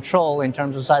can control in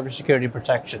terms of cybersecurity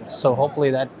protections. So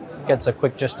hopefully that gets a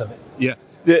quick gist of it. Yeah.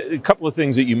 A couple of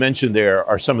things that you mentioned there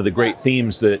are some of the great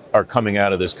themes that are coming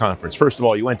out of this conference. First of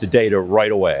all, you went to data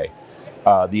right away.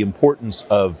 The importance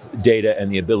of data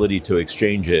and the ability to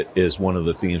exchange it is one of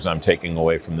the themes I'm taking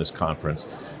away from this conference.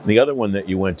 And the other one that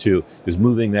you went to is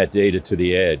moving that data to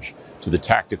the edge, to the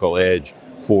tactical edge,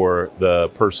 for the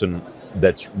person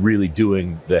that's really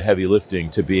doing the heavy lifting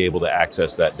to be able to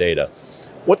access that data.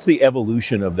 What's the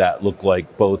evolution of that look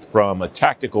like, both from a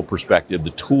tactical perspective,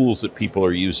 the tools that people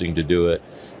are using to do it,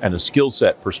 and a skill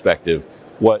set perspective,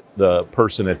 what the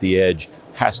person at the edge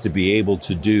has to be able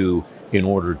to do in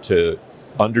order to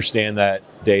understand that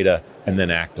data and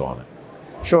then act on it?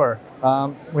 Sure.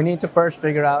 We need to first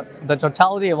figure out the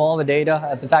totality of all the data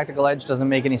at the tactical edge doesn't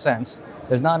make any sense.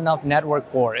 There's not enough network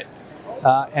for it.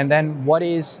 And then what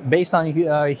is, based on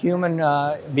human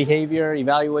behavior,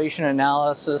 evaluation,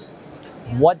 analysis,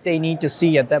 what they need to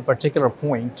see at that particular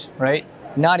point, right?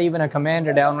 Not even a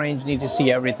commander downrange needs to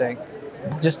see everything.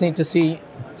 Just need to see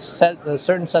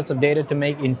certain sets of data to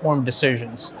make informed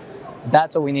decisions.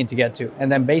 That's what we need to get to.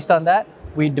 And then based on that,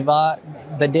 we divide,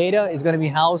 the data is going to be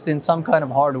housed in some kind of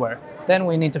hardware. Then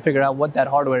we need to figure out what that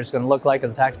hardware is going to look like at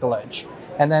the tactical edge.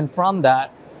 And then from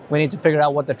that, we need to figure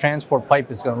out what the transport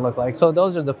pipe is going to look like. So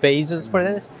those are the phases for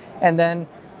this. And then,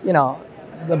 you know,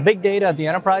 the big data at the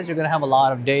enterprise, you're going to have a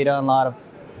lot of data, and a lot of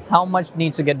how much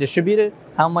needs to get distributed,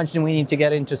 how much do we need to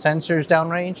get into sensors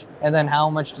downrange, and then how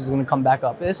much is going to come back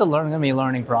up. It's going to be a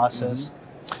learning process.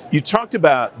 You talked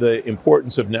about the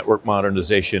importance of network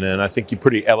modernization, and I think you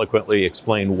pretty eloquently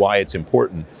explained why it's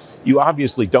important. You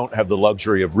obviously don't have the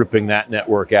luxury of ripping that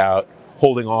network out,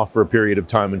 holding off for a period of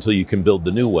time until you can build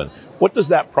the new one. What does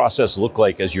that process look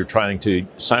like as you're trying to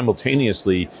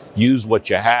simultaneously use what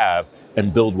you have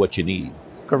and build what you need?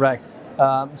 Correct.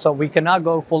 So we cannot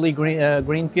go fully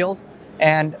greenfield.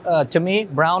 And to me,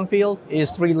 brownfield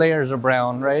is 3 layers of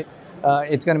brown, right?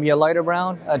 It's going to be a lighter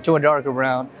brown to a darker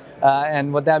brown.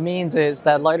 And what that means is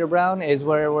that lighter brown is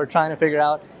where we're trying to figure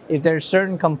out if there's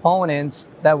certain components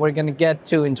that we're going to get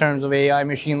to in terms of AI,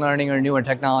 machine learning, or newer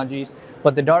technologies.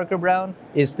 But the darker brown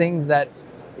is things that,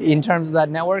 in terms of that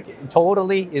network,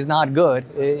 totally is not good.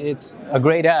 It's a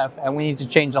grade F, and we need to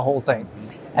change the whole thing.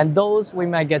 And those we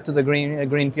might get to the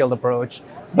greenfield approach.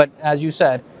 But as you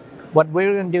said, what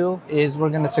we're going to do is we're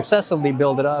going to successively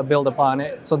build upon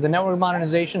it. So the network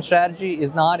modernization strategy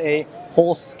is not a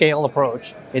whole-scale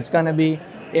approach. It's going to be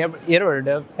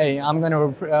iterative. Hey, I'm going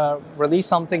to release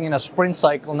something in a sprint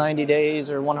cycle, 90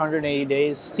 days or 180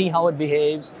 days, see how it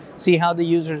behaves, see how the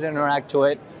users interact to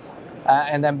it,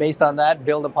 and then based on that,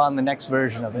 build upon the next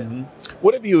version of it.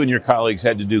 What have you and your colleagues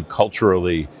had to do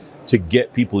culturally to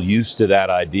get people used to that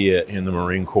idea in the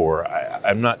Marine Corps?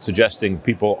 I'm not suggesting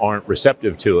people aren't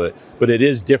receptive to it, but it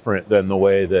is different than the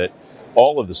way that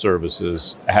all of the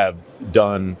services have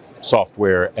done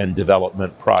software and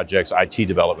development projects, IT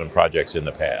development projects in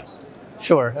the past.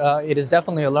 Sure, it is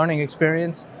definitely a learning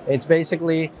experience. It's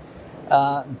basically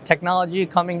technology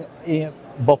coming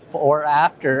before or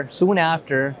after, soon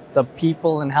after the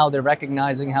people and how they're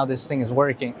recognizing how this thing is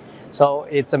working. So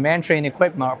it's a man train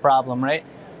equipment problem, right?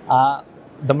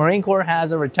 The Marine Corps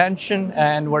has a retention,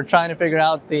 and we're trying to figure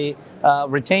out the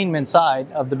retainment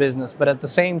side of the business. But at the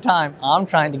same time, I'm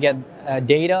trying to get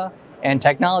data and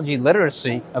technology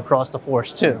literacy across the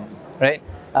force too, right?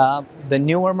 The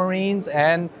newer Marines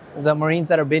and the Marines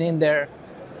that have been in there,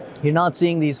 you're not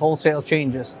seeing these wholesale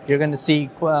changes. You're going to see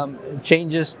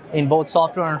changes in both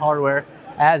software and hardware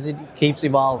as it keeps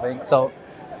evolving. So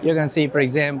you're going to see, for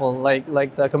example,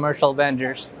 like the commercial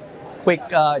vendors, quick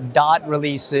dot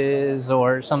releases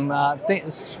or some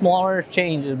smaller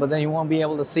changes, but then you won't be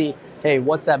able to see, hey,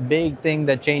 what's that big thing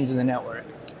that changed in the network?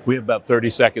 We have about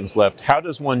 30 seconds left. How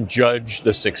does one judge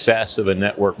the success of a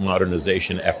network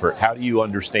modernization effort? How do you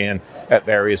understand at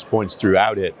various points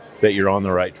throughout it that you're on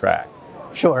the right track?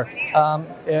 Sure.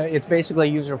 It's basically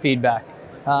user feedback.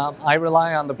 I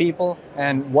rely on the people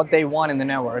and what they want in the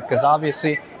network, because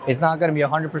obviously it's not going to be a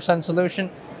 100%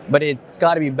 solution, but it's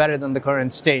got to be better than the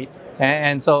current state.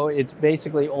 And so it's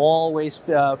basically always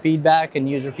feedback and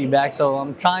user feedback. So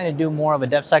I'm trying to do more of a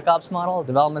DevSecOps model,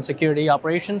 development, security,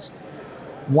 operations.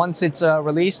 Once it's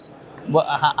released,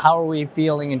 how are we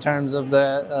feeling in terms of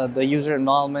the user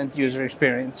involvement, user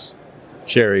experience?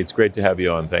 Sherry, it's great to have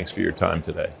you on. Thanks for your time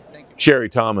today. Thank you. Sherry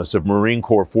Thomas of Marine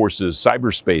Corps Forces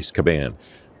Cyberspace Command.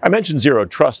 I mentioned Zero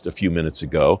Trust a few minutes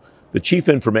ago. The Chief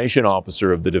Information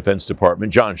Officer of the Defense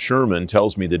Department, John Sherman,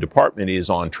 tells me the department is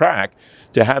on track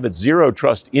to have its Zero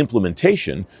Trust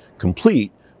implementation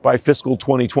complete by fiscal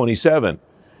 2027.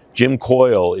 Jim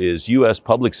Coyle is U.S.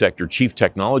 Public Sector Chief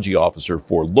Technology Officer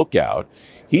for Lookout.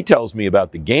 He tells me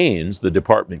about the gains the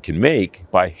department can make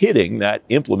by hitting that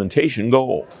implementation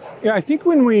goal. Yeah, I think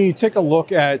when we take a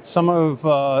look at some of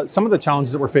the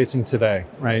challenges that we're facing today,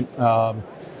 right?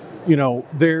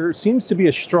 There seems to be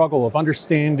a struggle of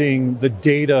understanding the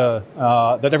data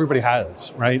that everybody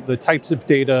has, right? The types of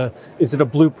data. Is it a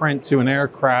blueprint to an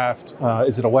aircraft?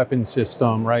 Is it a weapon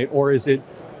system, right? Or is it,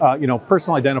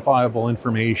 personal identifiable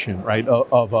information, right,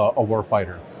 of a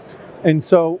warfighter? And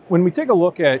so when we take a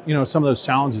look at, some of those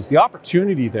challenges, the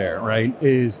opportunity there, right,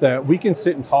 is that we can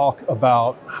sit and talk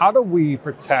about how do we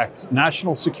protect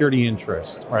national security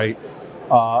interest, right?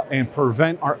 And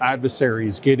prevent our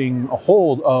adversaries getting a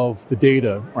hold of the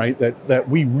data, right, that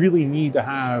we really need to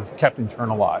have kept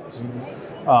internalized.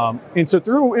 And so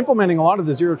through implementing a lot of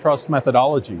the Zero Trust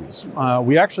methodologies,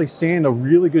 we actually stand a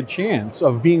really good chance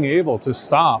of being able to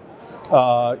stop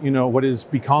what has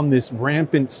become this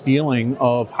rampant stealing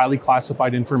of highly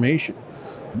classified information.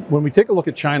 When we take a look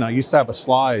at China, I used to have a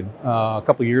slide a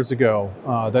couple of years ago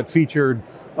that featured,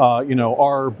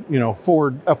 our,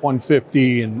 Ford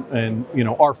F-150 and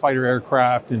our fighter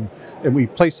aircraft, and we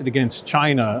placed it against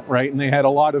China, right? And they had a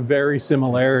lot of very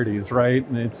similarities, right?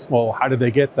 And it's, well, how did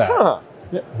they get that? Huh.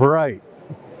 Yeah, right.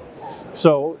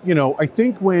 So, I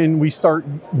think when we start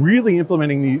really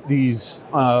implementing these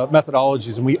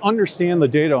methodologies and we understand the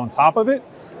data on top of it,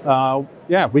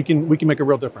 we can make a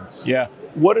real difference. Yeah.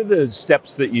 What are the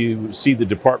steps that you see the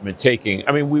department taking?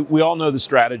 I mean, we all know the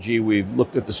strategy. We've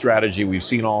looked at the strategy. We've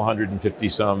seen all 150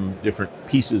 some different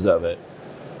pieces of it.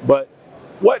 But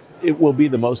what it will be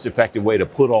the most effective way to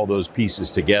put all those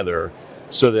pieces together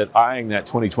so that eyeing that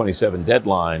 2027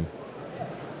 deadline,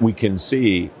 we can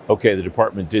see, okay, the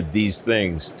department did these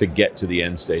things to get to the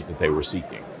end state that they were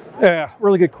seeking? Yeah,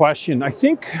 really good question. I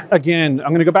think, again, I'm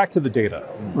going to go back to the data,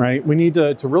 right? We need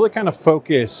to really kind of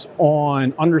focus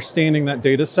on understanding that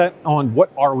data set on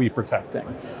what are we protecting.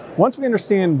 Once we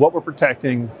understand what we're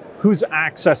protecting, who's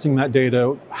accessing that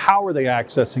data, how are they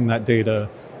accessing that data,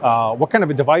 what kind of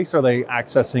a device are they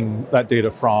accessing that data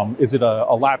from? Is it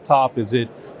a laptop? Is it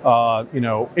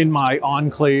in my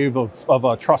enclave of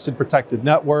a trusted protected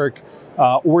network?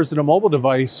 Or is it a mobile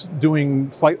device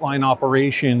doing flight line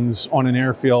operations on an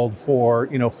airfield for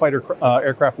fighter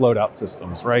aircraft loadout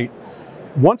systems, right?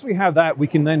 Once we have that, we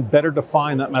can then better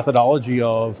define that methodology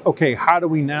of, okay, how do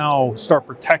we now start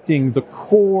protecting the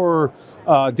core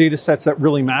data sets that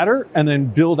really matter, and then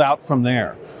build out from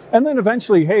there. And then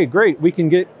eventually, hey, great, we can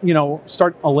get,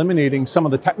 start eliminating some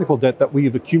of the technical debt that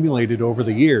we've accumulated over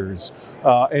the years,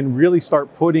 and really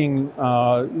start putting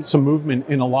some movement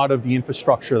in a lot of the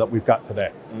infrastructure that we've got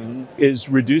today. Mm-hmm. Is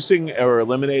reducing or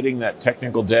eliminating that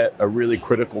technical debt a really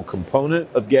critical component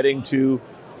of getting to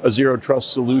a zero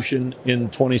trust solution in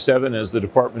 27, as the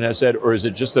department has said, or is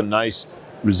it just a nice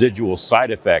residual side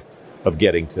effect of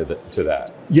getting to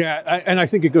that? Yeah, and I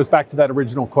think it goes back to that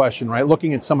original question, right?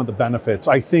 Looking at some of the benefits.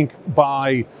 I think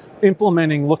by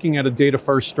looking at a data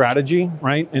first strategy,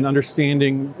 right? And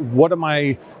understanding what are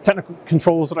my technical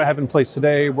controls that I have in place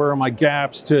today, where are my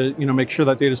gaps to, make sure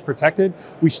that data is protected,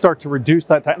 we start to reduce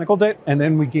that technical debt, and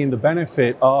then we gain the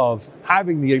benefit of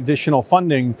having the additional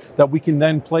funding that we can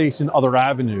then place in other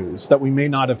avenues that we may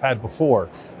not have had before.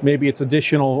 Maybe it's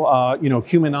additional,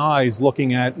 human eyes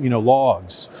looking at,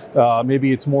 logs.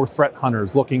 Maybe it's more threat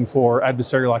hunters looking for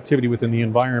adversarial activity within the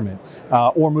environment,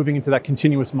 or moving into that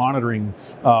continuous monitoring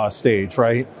stage,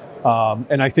 right?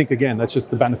 And I think, again, that's just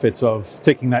the benefits of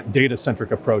taking that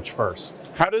data-centric approach first.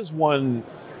 How does one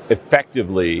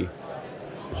effectively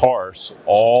parse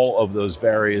all of those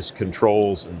various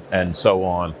controls and so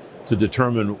on to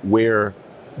determine where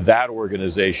that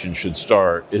organization should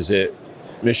start? Is it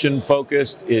mission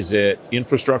focused? Is it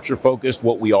infrastructure focused,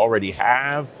 what we already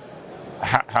have?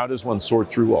 How does one sort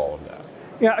through all of that?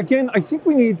 Yeah, again, I think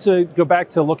we need to go back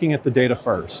to looking at the data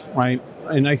first, right?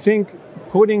 And I think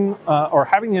putting or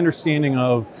having the understanding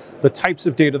of the types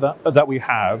of data that we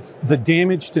have, the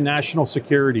damage to national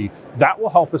security, that will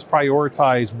help us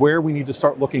prioritize where we need to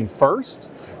start looking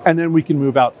first, and then we can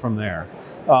move out from there.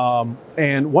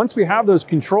 And once we have those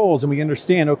controls and we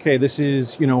understand, okay, this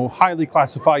is highly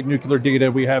classified nuclear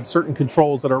data, we have certain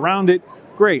controls that are around it,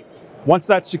 great. Once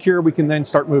that's secure, we can then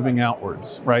start moving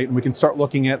outwards, right? And we can start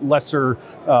looking at lesser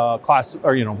class,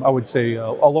 or I would say a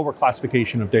lower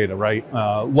classification of data, right?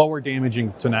 Lower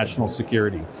damaging to national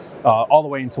security, all the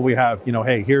way until we have,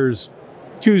 hey, here's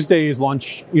Tuesday's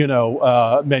lunch,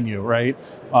 menu, right?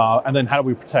 And then how do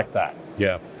we protect that?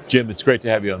 Yeah, Jim, it's great to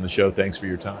have you on the show. Thanks for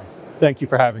your time. Thank you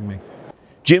for having me.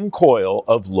 Jim Coyle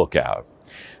of Lookout.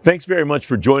 Thanks very much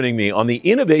for joining me on the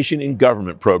Innovation in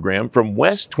Government program from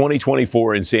West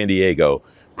 2024 in San Diego,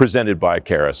 presented by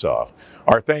Carahsoft.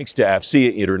 Our thanks to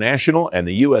AFCEA International and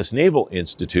the U.S. Naval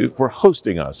Institute for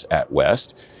hosting us at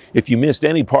West. If you missed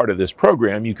any part of this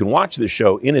program, you can watch the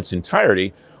show in its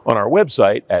entirety on our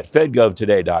website at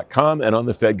fedgovtoday.com and on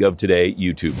the FedGov Today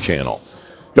YouTube channel.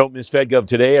 Don't miss FedGov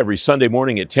Today every Sunday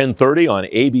morning at 10:30 on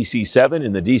ABC7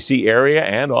 in the D.C. area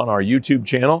and on our YouTube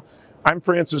channel. I'm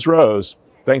Francis Rose.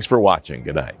 Thanks for watching.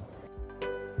 Good night.